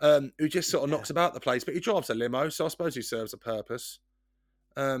who just sort of knocks about the place. But he drives a limo, so I suppose he serves a purpose.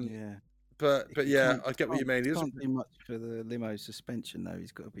 But yeah, I get what you mean. He can't do much for the limo suspension, though.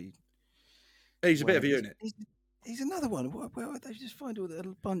 He's got to be. He's a bit of a unit. He's another one. Well, they just find a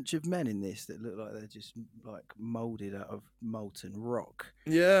bunch of men in this that look like they're just like moulded out of molten rock.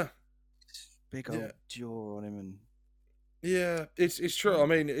 Yeah, big old jaw on him, and it's true. I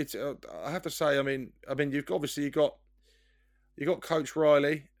mean, it's. I have to say, I mean, you've got Coach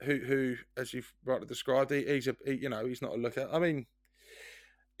Riley, who as you've rightly described, he's not a looker. I mean,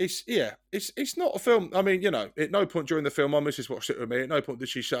 it's not a film. I mean, at no point during the film, my missus watched it with me. At no point did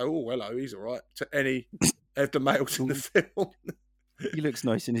she say, "Oh, hello, he's all right," to any of the males in the film. He looks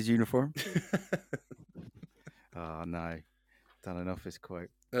nice in his uniform. Oh no, done an Office quote.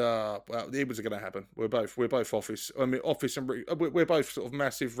 Well, it was going to happen. We're both Office. I mean, Office and Rick, we're both sort of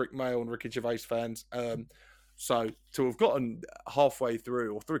massive Rick Mail and Ricky Gervais fans. So to have gotten halfway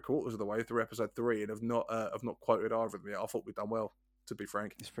through or 3/4 of the way through episode 3 and have not quoted either of them yet, I thought we'd done well. To be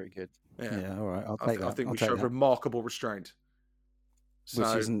frank, it's pretty good. Yeah, all right. I'll take that. I think we showed remarkable restraint.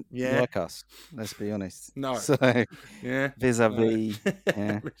 Which isn't like us, let's be honest. No. So, vis-a-vis.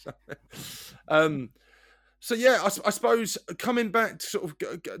 Yeah. So, yeah, I suppose coming back to sort of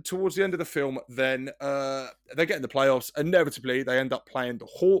towards the end of the film, then they get in the playoffs. Inevitably, they end up playing the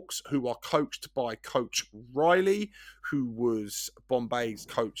Hawks, who are coached by Coach Riley, who was Bombay's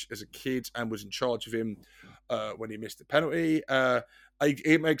coach as a kid and was in charge of him when he missed the penalty.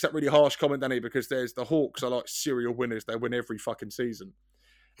 He makes that really harsh comment, doesn't he? Because the Hawks are like serial winners. They win every fucking season.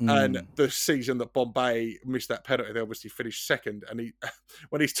 And the season that Bombay missed that penalty, they obviously finished second. And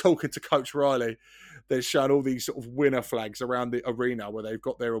when he's talking to Coach Riley, they're showing all these sort of winner flags around the arena where they've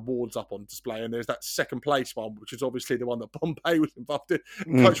got their awards up on display. And there's that second place one, which is obviously the one that Bombay was involved in.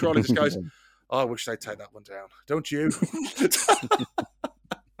 And Coach Riley just goes, I wish they'd take that one down. Don't you?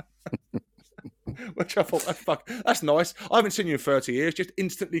 Which I thought, that's nice. I haven't seen you in 30 years. Just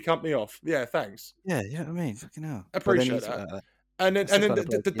instantly cut me off. Yeah, thanks. Yeah, I mean, fucking hell. Appreciate that. And then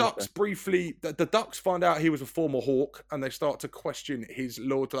the Ducks briefly, the Ducks find out he was a former Hawk, and they start to question his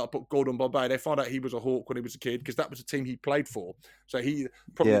loyalty. I put Gordon Bombay. They find out he was a Hawk when he was a kid because that was the team he played for. So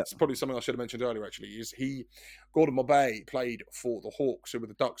it's probably something I should have mentioned earlier. Actually, is Gordon Bombay played for the Hawks, who were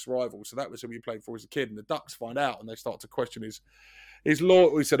the Ducks' rivals. So that was who he played for as a kid. And the Ducks find out, and they start to question his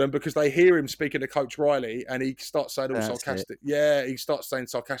loyalty to them because they hear him speaking to Coach Riley, and he starts saying all sarcastic. Yeah, he starts saying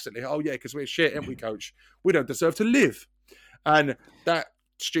sarcastically, "Oh yeah, because we're shit, aren't we, Coach? We don't deserve to live." And that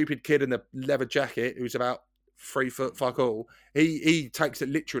stupid kid in the leather jacket, who's about 3 foot, fuck all, he takes it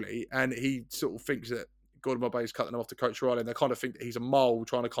literally, and he sort of thinks that Gordon Bombay is cutting him off to Coach Riley, and they kind of think that he's a mole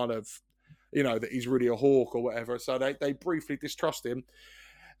trying to kind of, that he's really a Hawk or whatever. So they briefly distrust him.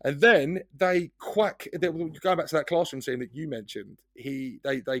 And then they quack. Going back to that classroom scene that you mentioned,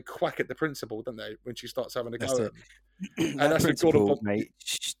 they quack at the principal, don't they, when she starts having a go at him. And that's principal, mate.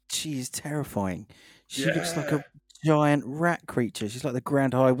 She is terrifying. She looks like a giant rat creature. She's like the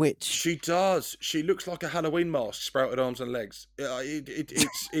Grand High Witch. She does. She looks like a Halloween mask, sprouted arms and legs.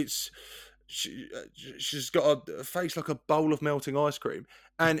 She's got a face like a bowl of melting ice cream,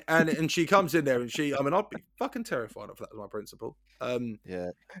 and she comes in there, and I'd be fucking terrified if that was my principal. Yeah,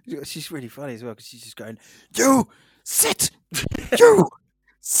 she's really funny as well because she's just going, "You sit, you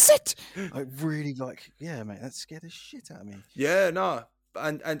sit." I really mate, that scared the shit out of me. Yeah, no,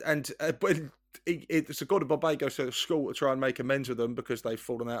 but. So Gordon Bombay goes to school to try and make amends with them because they've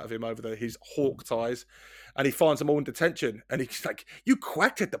fallen out of him over his Hawk ties, and he finds them all in detention. And he's like, "You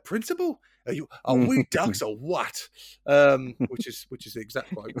quacked at the principal? Are we ducks or what?" Which is the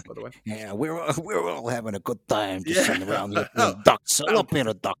exact quote, by the way. Yeah, we're all having a good time just sitting around like ducks. Up in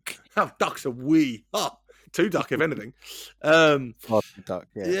a duck. How ducks are we? Oh, 2 duck, if anything. Duck.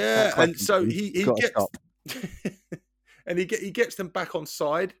 Yeah, and so he gets and he gets them back on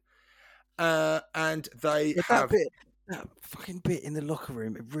side. And they have that fucking bit in the locker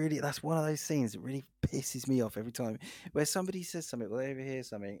room. That's one of those scenes that really pisses me off every time, where somebody says something, or they overhear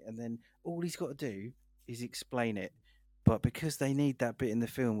something, and then all he's got to do is explain it. But because they need that bit in the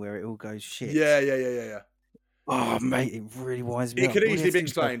film where it all goes shit. Yeah. Oh, mate, it really winds me up. It could easily be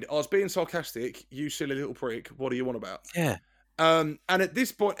explained. I was being sarcastic. You silly little prick. What do you want about? Yeah. And at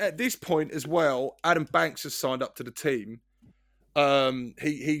this point as well, Adam Banks has signed up to the team. So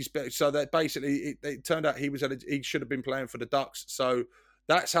that basically it turned out he should have been playing for the Ducks. So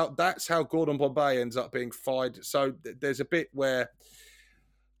that's how Gordon Bombay ends up being fired. So there's a bit where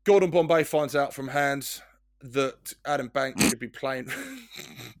Gordon Bombay finds out from Hans that Adam Banks should be playing for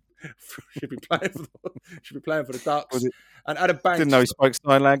the Ducks. And Adam Banks didn't know he spoke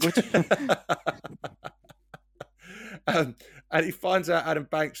sign language. And he finds out Adam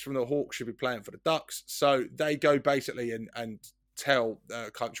Banks from the Hawks should be playing for the Ducks. So they go basically and tell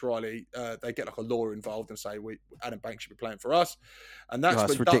Coach Riley, they get like a lawyer involved and say Adam Banks should be playing for us, and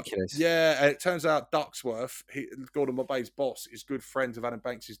that's ridiculous. And it turns out Ducksworth, Gordon Bombay's boss, is good friends of Adam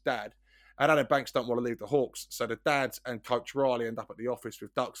Banks' dad, and Adam Banks don't want to leave the Hawks, so the dad and Coach Riley end up at the office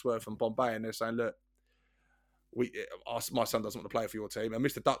with Ducksworth and Bombay, and they're saying, "Look, my son doesn't want to play for your team," and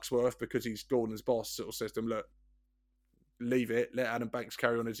Mr. Ducksworth, because he's Gordon's boss, sort of says to him, "Look, leave it, let Adam Banks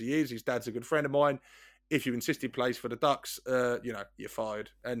carry on as he is. His dad's a good friend of mine. If you insist he plays for the Ducks, you're fired."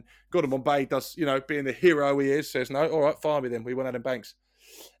 And Gordon Bombay does, being the hero he is, says, "No, all right, fire me then. We want Adam Banks."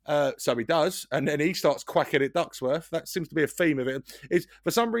 So he does, and then he starts quacking at Ducksworth. That seems to be a theme of it. Is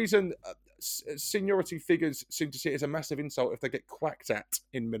for some reason, seniority figures seem to see it as a massive insult if they get quacked at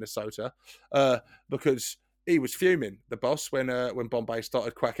in Minnesota, because he was fuming, the boss, when Bombay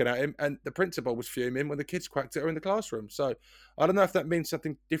started quacking at him, and the principal was fuming when the kids quacked at her in the classroom. So I don't know if that means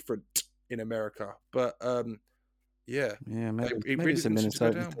something different in America, but maybe it's a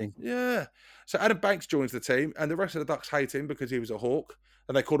Minnesota thing. Yeah, so Adam Banks joins the team, and the rest of the Ducks hate him because he was a Hawk,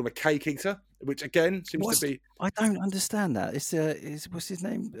 and they called him a cake eater, which again seems to be. I don't understand that. It's what's his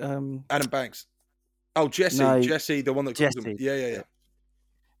name? Adam Banks. Oh, Jesse. No, Jesse, the one that calls him. Yeah.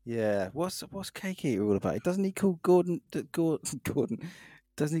 Yeah. What's Cake Eater all about? Doesn't he call Gordon?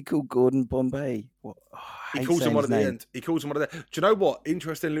 Doesn't he call Gordon Bombay? He calls him one at the end. He calls him one at the end. Do you know what?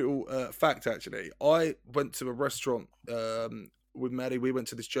 Interesting little fact, actually. I went to a restaurant with Maddie. We went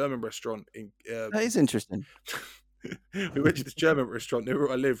to this German restaurant. That is interesting. We went to this German restaurant near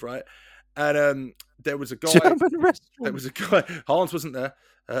where I live, right? And there was a guy. German restaurant. There was a guy. Hans wasn't there.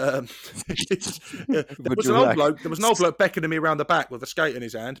 There was an old bloke. There was an old bloke beckoning me around the back with a skate in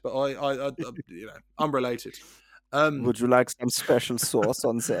his hand, but I unrelated. Would you like some special sauce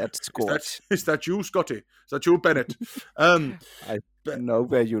on that Scotch? Is that you, Scotty? Is that you, Bennett? I know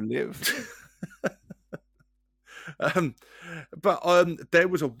where you live. There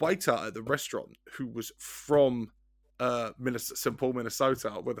was a waiter at the restaurant who was from St. Paul, Minnesota,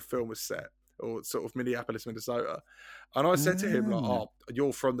 where the film was set, or sort of Minneapolis, Minnesota. And I said to him, like, "Oh,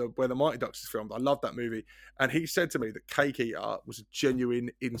 you're from where the Mighty Ducks is filmed. I love that movie." And he said to me that cake eater was a genuine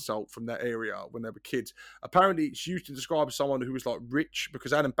insult from that area when they were kids. Apparently, it's used to describe someone who was like rich,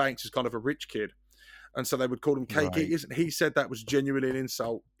 because Adam Banks is kind of a rich kid, and so they would call them cake eaters. And he said that was genuinely an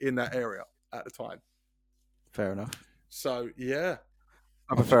insult in that area at the time. Fair enough. So yeah,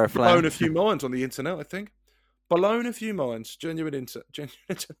 I prefer a flan. Blown a few minds on the internet, I think. Blown a few minds. Genuine.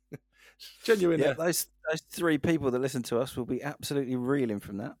 Yeah, those 3 people that listen to us will be absolutely reeling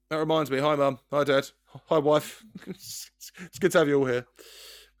from that. That reminds me. Hi, Mum. Hi, Dad. Hi, wife. It's good to have you all here.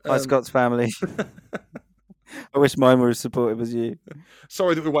 Hi, Scott's family. I wish mine were as supportive as you.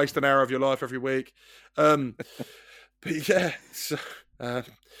 Sorry that we waste an hour of your life every week. But yeah, so,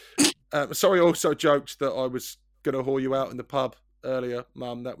 sorry. Also joked that I was going to whore you out in the pub earlier,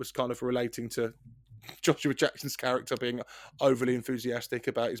 Mum. That was kind of relating to Joshua Jackson's character being overly enthusiastic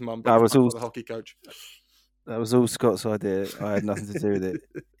about his mum being the hockey coach. That was all Scott's idea. I had nothing to do with it.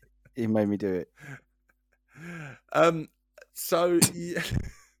 He made me do it. So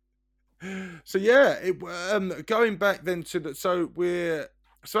going back then to so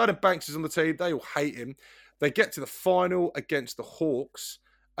Adam Banks is on the team. They all hate him. They get to the final against the Hawks,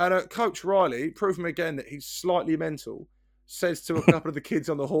 and Coach Riley, proving again that he's slightly mental, says to a couple of the kids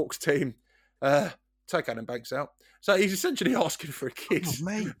on the Hawks team, take Adam Banks out. So he's essentially asking for a kiss. Oh,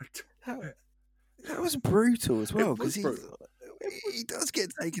 mate. That was brutal as well, because he does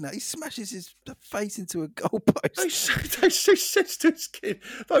get taken out. He smashes his face into a goalpost. They says to his kid,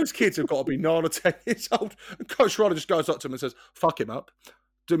 those kids have got to be 9 or 10 years old. And Coach Ryder just goes up to him and says, fuck him up.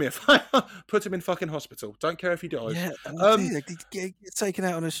 Do me a favour. Put him in fucking hospital. Don't care if he dies. Yeah, they get taken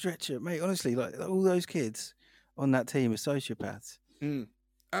out on a stretcher. Mate, honestly, like all those kids on that team are sociopaths.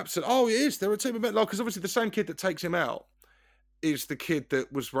 Absolutely. Oh, it is. They're a team of men. Because obviously the same kid that takes him out is the kid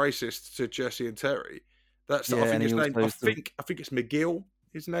that was racist to Jesse and Terry. That's I think his name. I think it's McGill.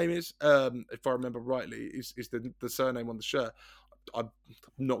 His name is, if I remember rightly, is the surname on the shirt. I'm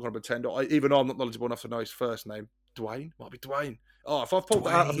not going to pretend. Even I'm not knowledgeable enough to know his first name. Dwayne might be Dwayne. Oh, if I've pulled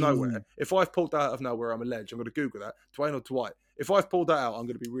that out of nowhere, I'm a ledge. I'm going to Google that. Dwayne or Dwight. If I've pulled that out, I'm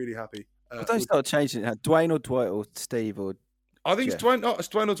going to be really happy. Don't start changing it. Dwayne or Dwight or Steve or. I think it's Dwayne. It's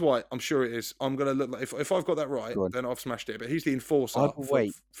Dwayne or Dwight. I'm sure it is. I'm going to look. If I've got that right, then I've smashed it. But he's the enforcer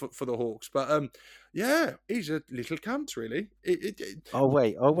for the Hawks. But yeah, he's a little cunt, really. I'll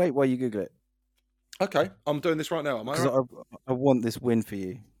wait while you Google it. Okay, I'm doing this right now. Am I? Right? I want this win for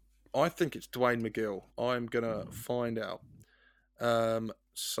you. I think it's Dwayne McGill. I'm gonna find out.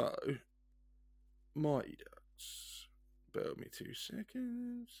 So Mighty Ducks. Bear with me 2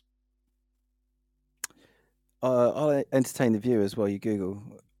 seconds. I'll entertain the viewers while you Google.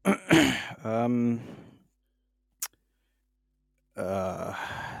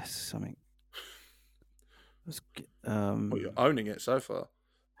 Something. Well, you're owning it so far.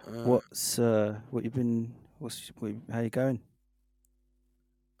 How you going?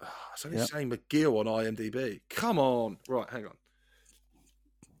 It's only saying McGill on IMDb. Come on. Right, hang on.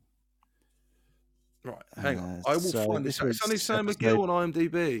 Right, hang on. I will find this. It's only saying McGill on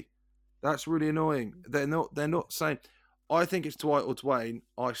IMDb. That's really annoying. They're not saying. I think it's Dwight or Dwayne.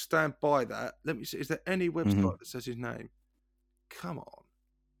 I stand by that. Let me see. Is there any website that says his name? Come on.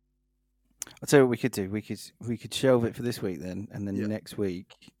 I'll tell you what we could do. We could shelve it for this week then, and then next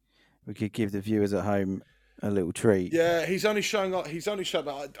week we could give the viewers at home a little treat. Yeah, he's only showing up.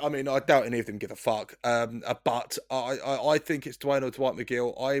 I mean, I doubt any of them give a fuck. But I think it's Dwayne or Dwight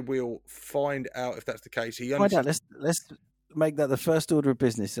McGill. I will find out if that's the case. Find out. Let's make that the first order of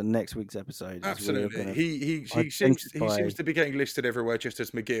business in next week's episode. Absolutely. He seems to be getting listed everywhere just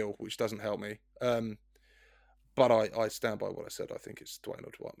as McGill, which doesn't help me. But I stand by what I said. I think it's Dwayne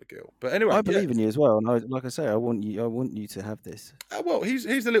or Dwight McGill. But anyway, I believe in you as well. And like I say, I want you to have this. Well, he's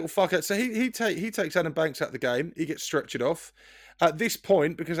a little fucker. So he takes Adam Banks out of the game. He gets stretchered off. At this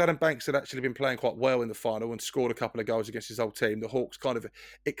point, because Adam Banks had actually been playing quite well in the final and scored a couple of goals against his old team, the Hawks kind of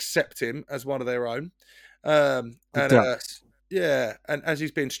accept him as one of their own. And as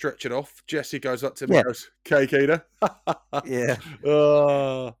he's being stretchered off, Jesse goes up to him and goes, "Cake eater." Yeah.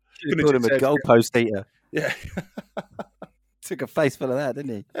 Should have called him a goalpost eater. Yeah. Took a face full of that,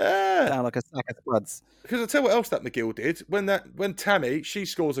 didn't he? Yeah. Down like a sack of spuds. Because I'll tell you what else that McGill did. When Tammy, she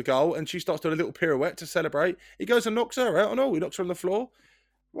scores a goal and she starts doing a little pirouette to celebrate, he goes and knocks her out. He knocks her on the floor.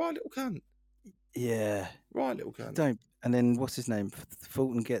 Right, little cunt. Yeah. Right, little cunt. And then what's his name?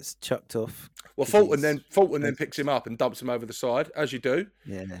 Fulton gets chucked off. Well, Fulton then picks him up and dumps him over the side, as you do.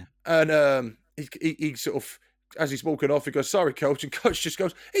 Yeah. And he sort of as he's walking off, he goes, "Sorry, coach," and coach just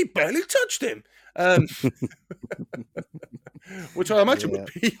goes, "He barely touched him," which I imagine would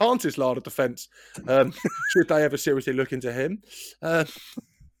be Hans's line of defence should they ever seriously look into him.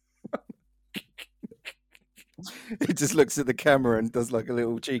 He just looks at the camera and does like a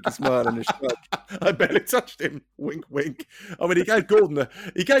little cheeky smile and a shrug. I barely touched him. Wink, wink. I mean, he gave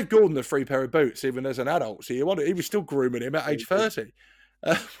Gordon a free pair of boots even as an adult. So he was still grooming him at age 30.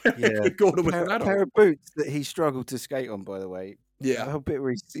 Gordon was an adult. A pair of boots that he struggled to skate on, by the way. Yeah, the whole bit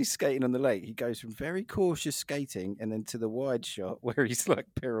where he's skating on the lake, he goes from very cautious skating and then to the wide shot where he's like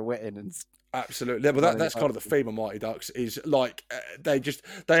pirouetting and. Absolutely. Yeah, but that's kind of the theme of Mighty Ducks is like they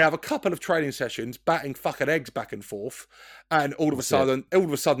have a couple of training sessions batting fucking eggs back and forth, and all of a sudden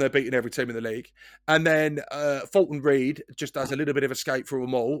they're beating every team in the league. And then Fulton Reed just does a little bit of escape through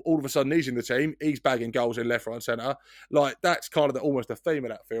them all. All of a sudden he's in the team, he's bagging goals in left, right, and centre. Like that's kind of almost the theme of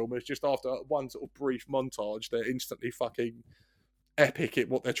that film. It's just after one sort of brief montage, they're instantly fucking epic at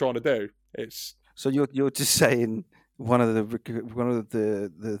what they're trying to do. It's so you're just saying. One of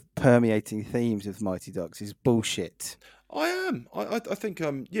the permeating themes of Mighty Ducks is bullshit. I am. I think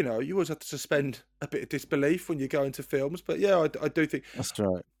you always have to suspend a bit of disbelief when you go into films, but yeah, I do think that's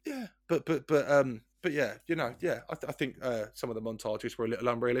right. Yeah, but yeah, I think some of the montages were a little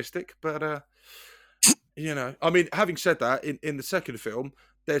unrealistic, but I mean, having said that, in the second film.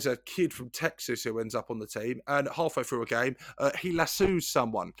 There's a kid from Texas who ends up on the team, and halfway through a game, he lassos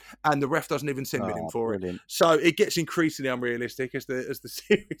someone, and the ref doesn't even sin with him for it. So it gets increasingly unrealistic as the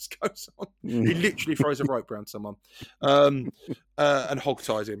series goes on. He literally throws a rope around someone, and hog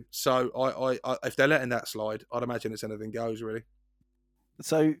ties him. So I if they're letting that slide, I'd imagine it's anything goes really.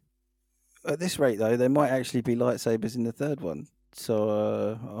 So at this rate, though, there might actually be lightsabers in the third one.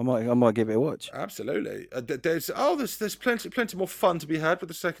 So I might give it a watch. Absolutely. There's plenty more fun to be had with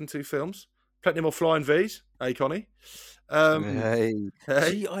the second two films. Plenty more flying V's. Hey, Connie. Hey.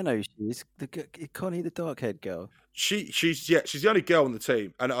 I know she is Connie, the dark-haired girl. She's the only girl on the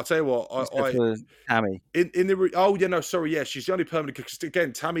team, and I'll tell you what. Tammy. She's the only permanent because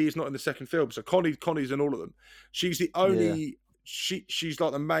again, Tammy is not in the second film, so Connie's in all of them. She's the only. Yeah. She's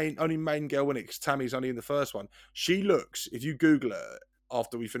like the only main girl in it because Tammy's only in the first one. She looks, if you Google her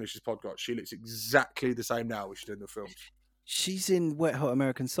after we finish this podcast, she looks exactly the same now as she did in the films. She's in Wet Hot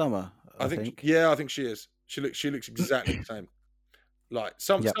American Summer. I think. Yeah, I think she is. She looks exactly the same. Like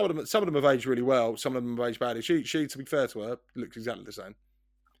some of them have aged really well. Some of them have aged badly. She to be fair to her, looks exactly the same.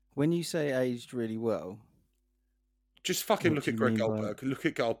 When you say aged really well. Just fucking look at Greg Goldberg. Look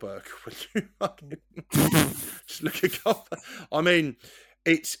at Goldberg. Just look at Goldberg. I mean,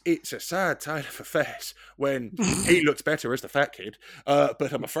 it's a sad tale of affairs when he looks better as the fat kid,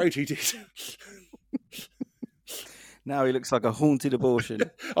 but I'm afraid he did. Now he looks like a haunted abortion.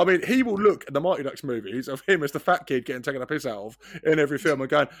 I mean, he will look at the Mighty Ducks movies of him as the fat kid getting taken a piss out of in every film and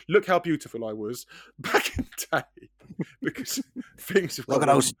going, look how beautiful I was back in the day. Because things look at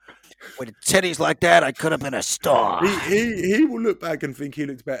those with titties like that, I could have been a star. He will look back and think he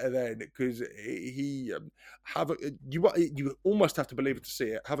looks better then because you almost have to believe it to see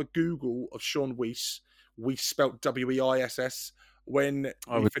it. Have a Google of Sean Weiss spelt Weiss. When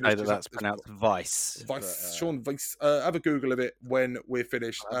I would say that's pronounced Vice. Sean Weiss. Have a Google of it when we're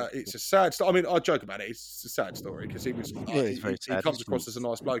finished. It's a sad story. I mean, I joke about it. It's a sad story because he was. He comes across as a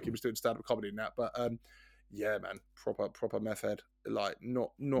nice bloke. He was doing stand-up comedy in that, but yeah, man, proper meth head. Like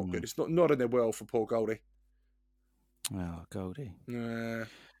not good. It's not in there well for poor Goldie. Oh, Goldie. Yeah.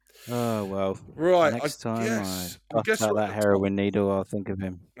 Oh well. Right. Next time I bust out that heroin needle, I'll think of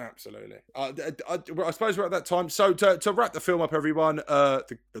him. Absolutely. I suppose we're at that time. So to wrap the film up, everyone,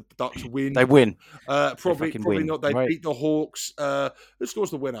 the Ducks win. They win. Probably not. They beat the Hawks. Who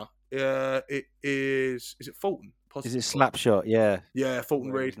scores the winner? It is. Is it Fulton? Possibly. Is it Slapshot? Yeah. Yeah,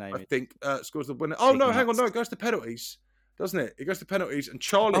 Fulton Reed. I think scores the winner. Oh no, hang on, no, it goes to penalties, doesn't it? It goes to penalties, and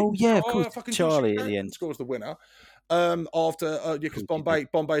Charlie. Oh yeah, of course. Charlie at the end scores the winner. After because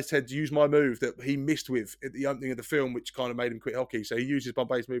Bombay's said use my move that he missed with at the opening of the film, which kind of made him quit hockey. So he uses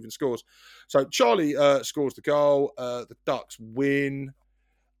Bombay's move and scores. So Charlie scores the goal. The Ducks win,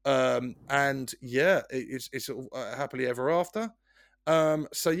 and yeah, it's happily ever after.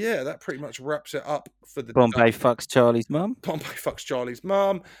 So yeah, that pretty much wraps it up for the Bombay fucks Charlie's mum. Bombay fucks Charlie's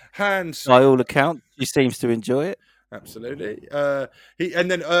mum. Hans, by all accounts, she seems to enjoy it. Absolutely. He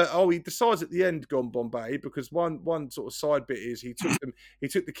decides at the end, gone Bombay, because one sort of side bit is he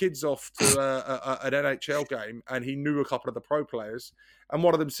took the kids off to an NHL game, and he knew a couple of the pro players, and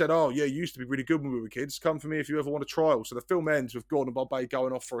one of them said, "Oh yeah, you used to be really good when we were kids. Come for me if you ever want a trial." So the film ends with Gordon Bombay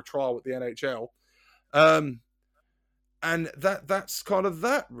going off for a trial at the NHL. And that's kind of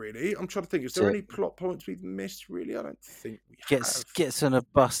that, really. I'm trying to think. Is there any plot points we've missed? Really, I don't think we have. Gets on a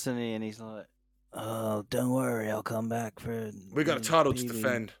bus and he's like, "Oh, don't worry, I'll come back for." We got a title to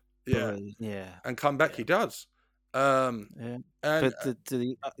defend. Yeah, and come back. He does. And but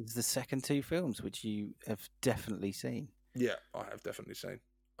the second two films, which you have definitely seen. Yeah, I have definitely seen.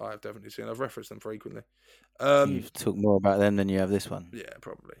 I've referenced them frequently. You've talked more about them than you have this one. Yeah,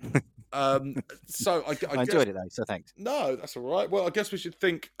 probably. So I enjoyed it though, so thanks. No, that's all right. Well, I guess we should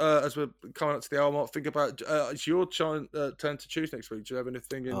think as we're coming up to the hour mark. Think about it's your turn to choose next week. Do you have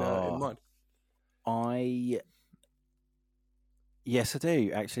anything in mind? Yes, I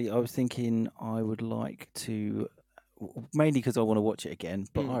do. Actually, I was thinking I would like to, mainly because I want to watch it again.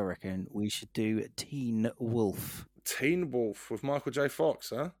 But I reckon we should do Teen Wolf. Teen Wolf with Michael J.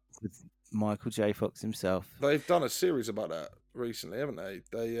 Fox, huh? With Michael J. Fox himself. They've done a series about that recently, haven't they?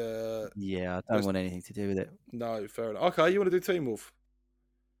 Yeah, I don't want anything to do with it. No, fair enough. Okay, you want to do Teen Wolf?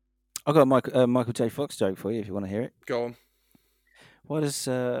 I've got a Michael J. Fox joke for you if you want to hear it. Go on. Why does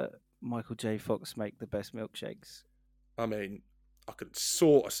Michael J. Fox make the best milkshakes? I mean, I could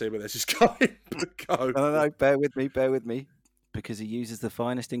sort of see where this is going. Go. No, bear with me. Because he uses the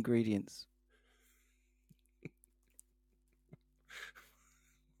finest ingredients.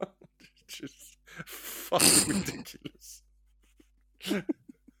 Just fucking ridiculous.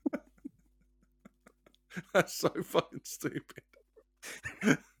 That's so fucking stupid.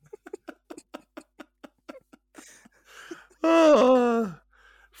 Oh,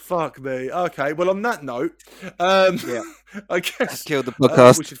 fuck me. Okay, well, on that note, I guess That's killed the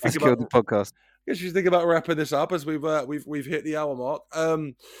podcast. We should think about the podcast. I guess you should think about wrapping this up as we've hit the hour mark.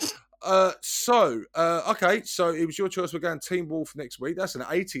 So it was your choice. We're going Teen Wolf next week. That's an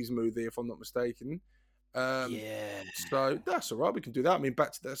 80s movie, if I'm not mistaken. So that's all right. We can do that. I mean,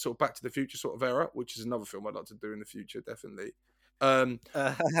 back to the Future sort of era, which is another film I'd like to do in the future, definitely. I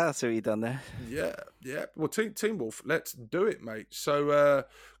see what you've done there. Yeah. Well, Teen Wolf, let's do it, mate. So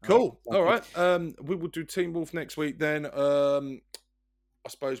cool. All right. We will do Teen Wolf next week then. I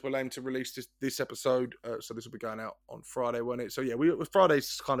suppose we'll aim to release this episode, so this will be going out on Friday, won't it? So yeah,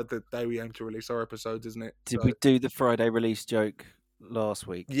 Friday's kind of the day we aim to release our episodes, isn't it? Did we do the Friday release joke last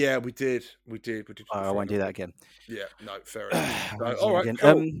week? Yeah, we did. I won't do that again. Yeah, no, fair enough. So, all right,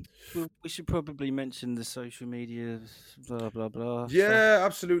 cool. We should probably mention the social media, blah blah blah. Yeah,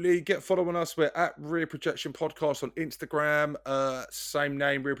 absolutely. Get following us. We're at Rear Projection Podcast on Instagram. Same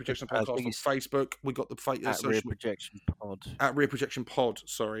name, Rear Projection Podcast on Facebook. We got the at Rear Projection Pod. At Rear Projection Pod.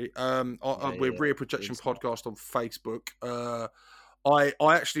 Sorry. We're Rear Projection Podcast on Facebook. I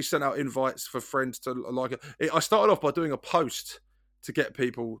actually sent out invites for friends to like it. I started off by doing a post to get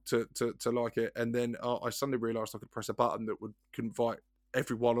people to like it, and then I suddenly realised I could press a button that would invite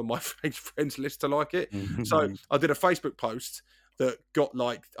everyone on my friends list to like it. So I did a Facebook post that got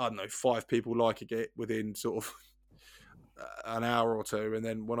 5 people liking it within sort of an hour or two, and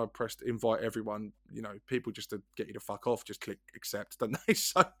then when I pressed invite everyone, people just to get you to fuck off just click accept, don't they?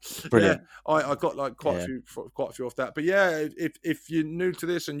 So brilliant. Yeah, I got quite a few off that. But yeah, if you're new to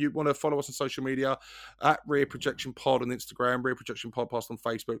this and you want to follow us on social media, at Rear Projection Pod on Instagram, Rear Projection Podcast on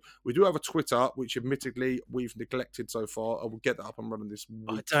Facebook. We do have a Twitter, which admittedly we've neglected so far. I will get that up and running this week.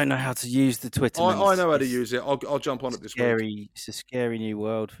 I don't know how to use the Twitter. I know how to use it. I'll jump on it this week. It's a scary new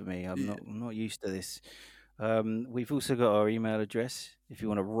world for me. I'm not used to this. We've also got our email address if you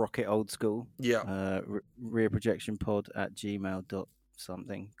want to rock it old school. Yeah.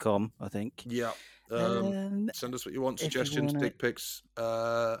 rearprojectionpod@gmail.something.com, I think. Yeah. Send us what you want, suggestions, dick pics.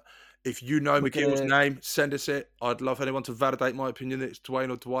 If you know McGill's name, send us it. I'd love anyone to validate my opinion that it's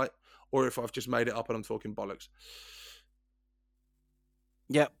Dwayne or Dwight, or if I've just made it up and I'm talking bollocks.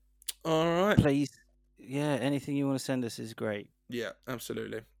 Yep. All right. Please. Yeah, anything you want to send us is great. Yeah,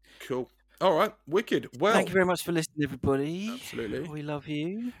 absolutely. Cool. All right, wicked. Well, thank you very much for listening, everybody. Absolutely, we love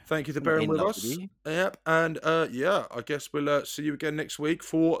you. Thank you for bearing with us. Yep, and I guess we'll see you again next week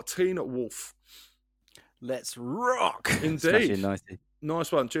for Teen Wolf. Let's rock. Indeed.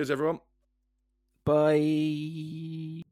 Nice one. Cheers, everyone. Bye.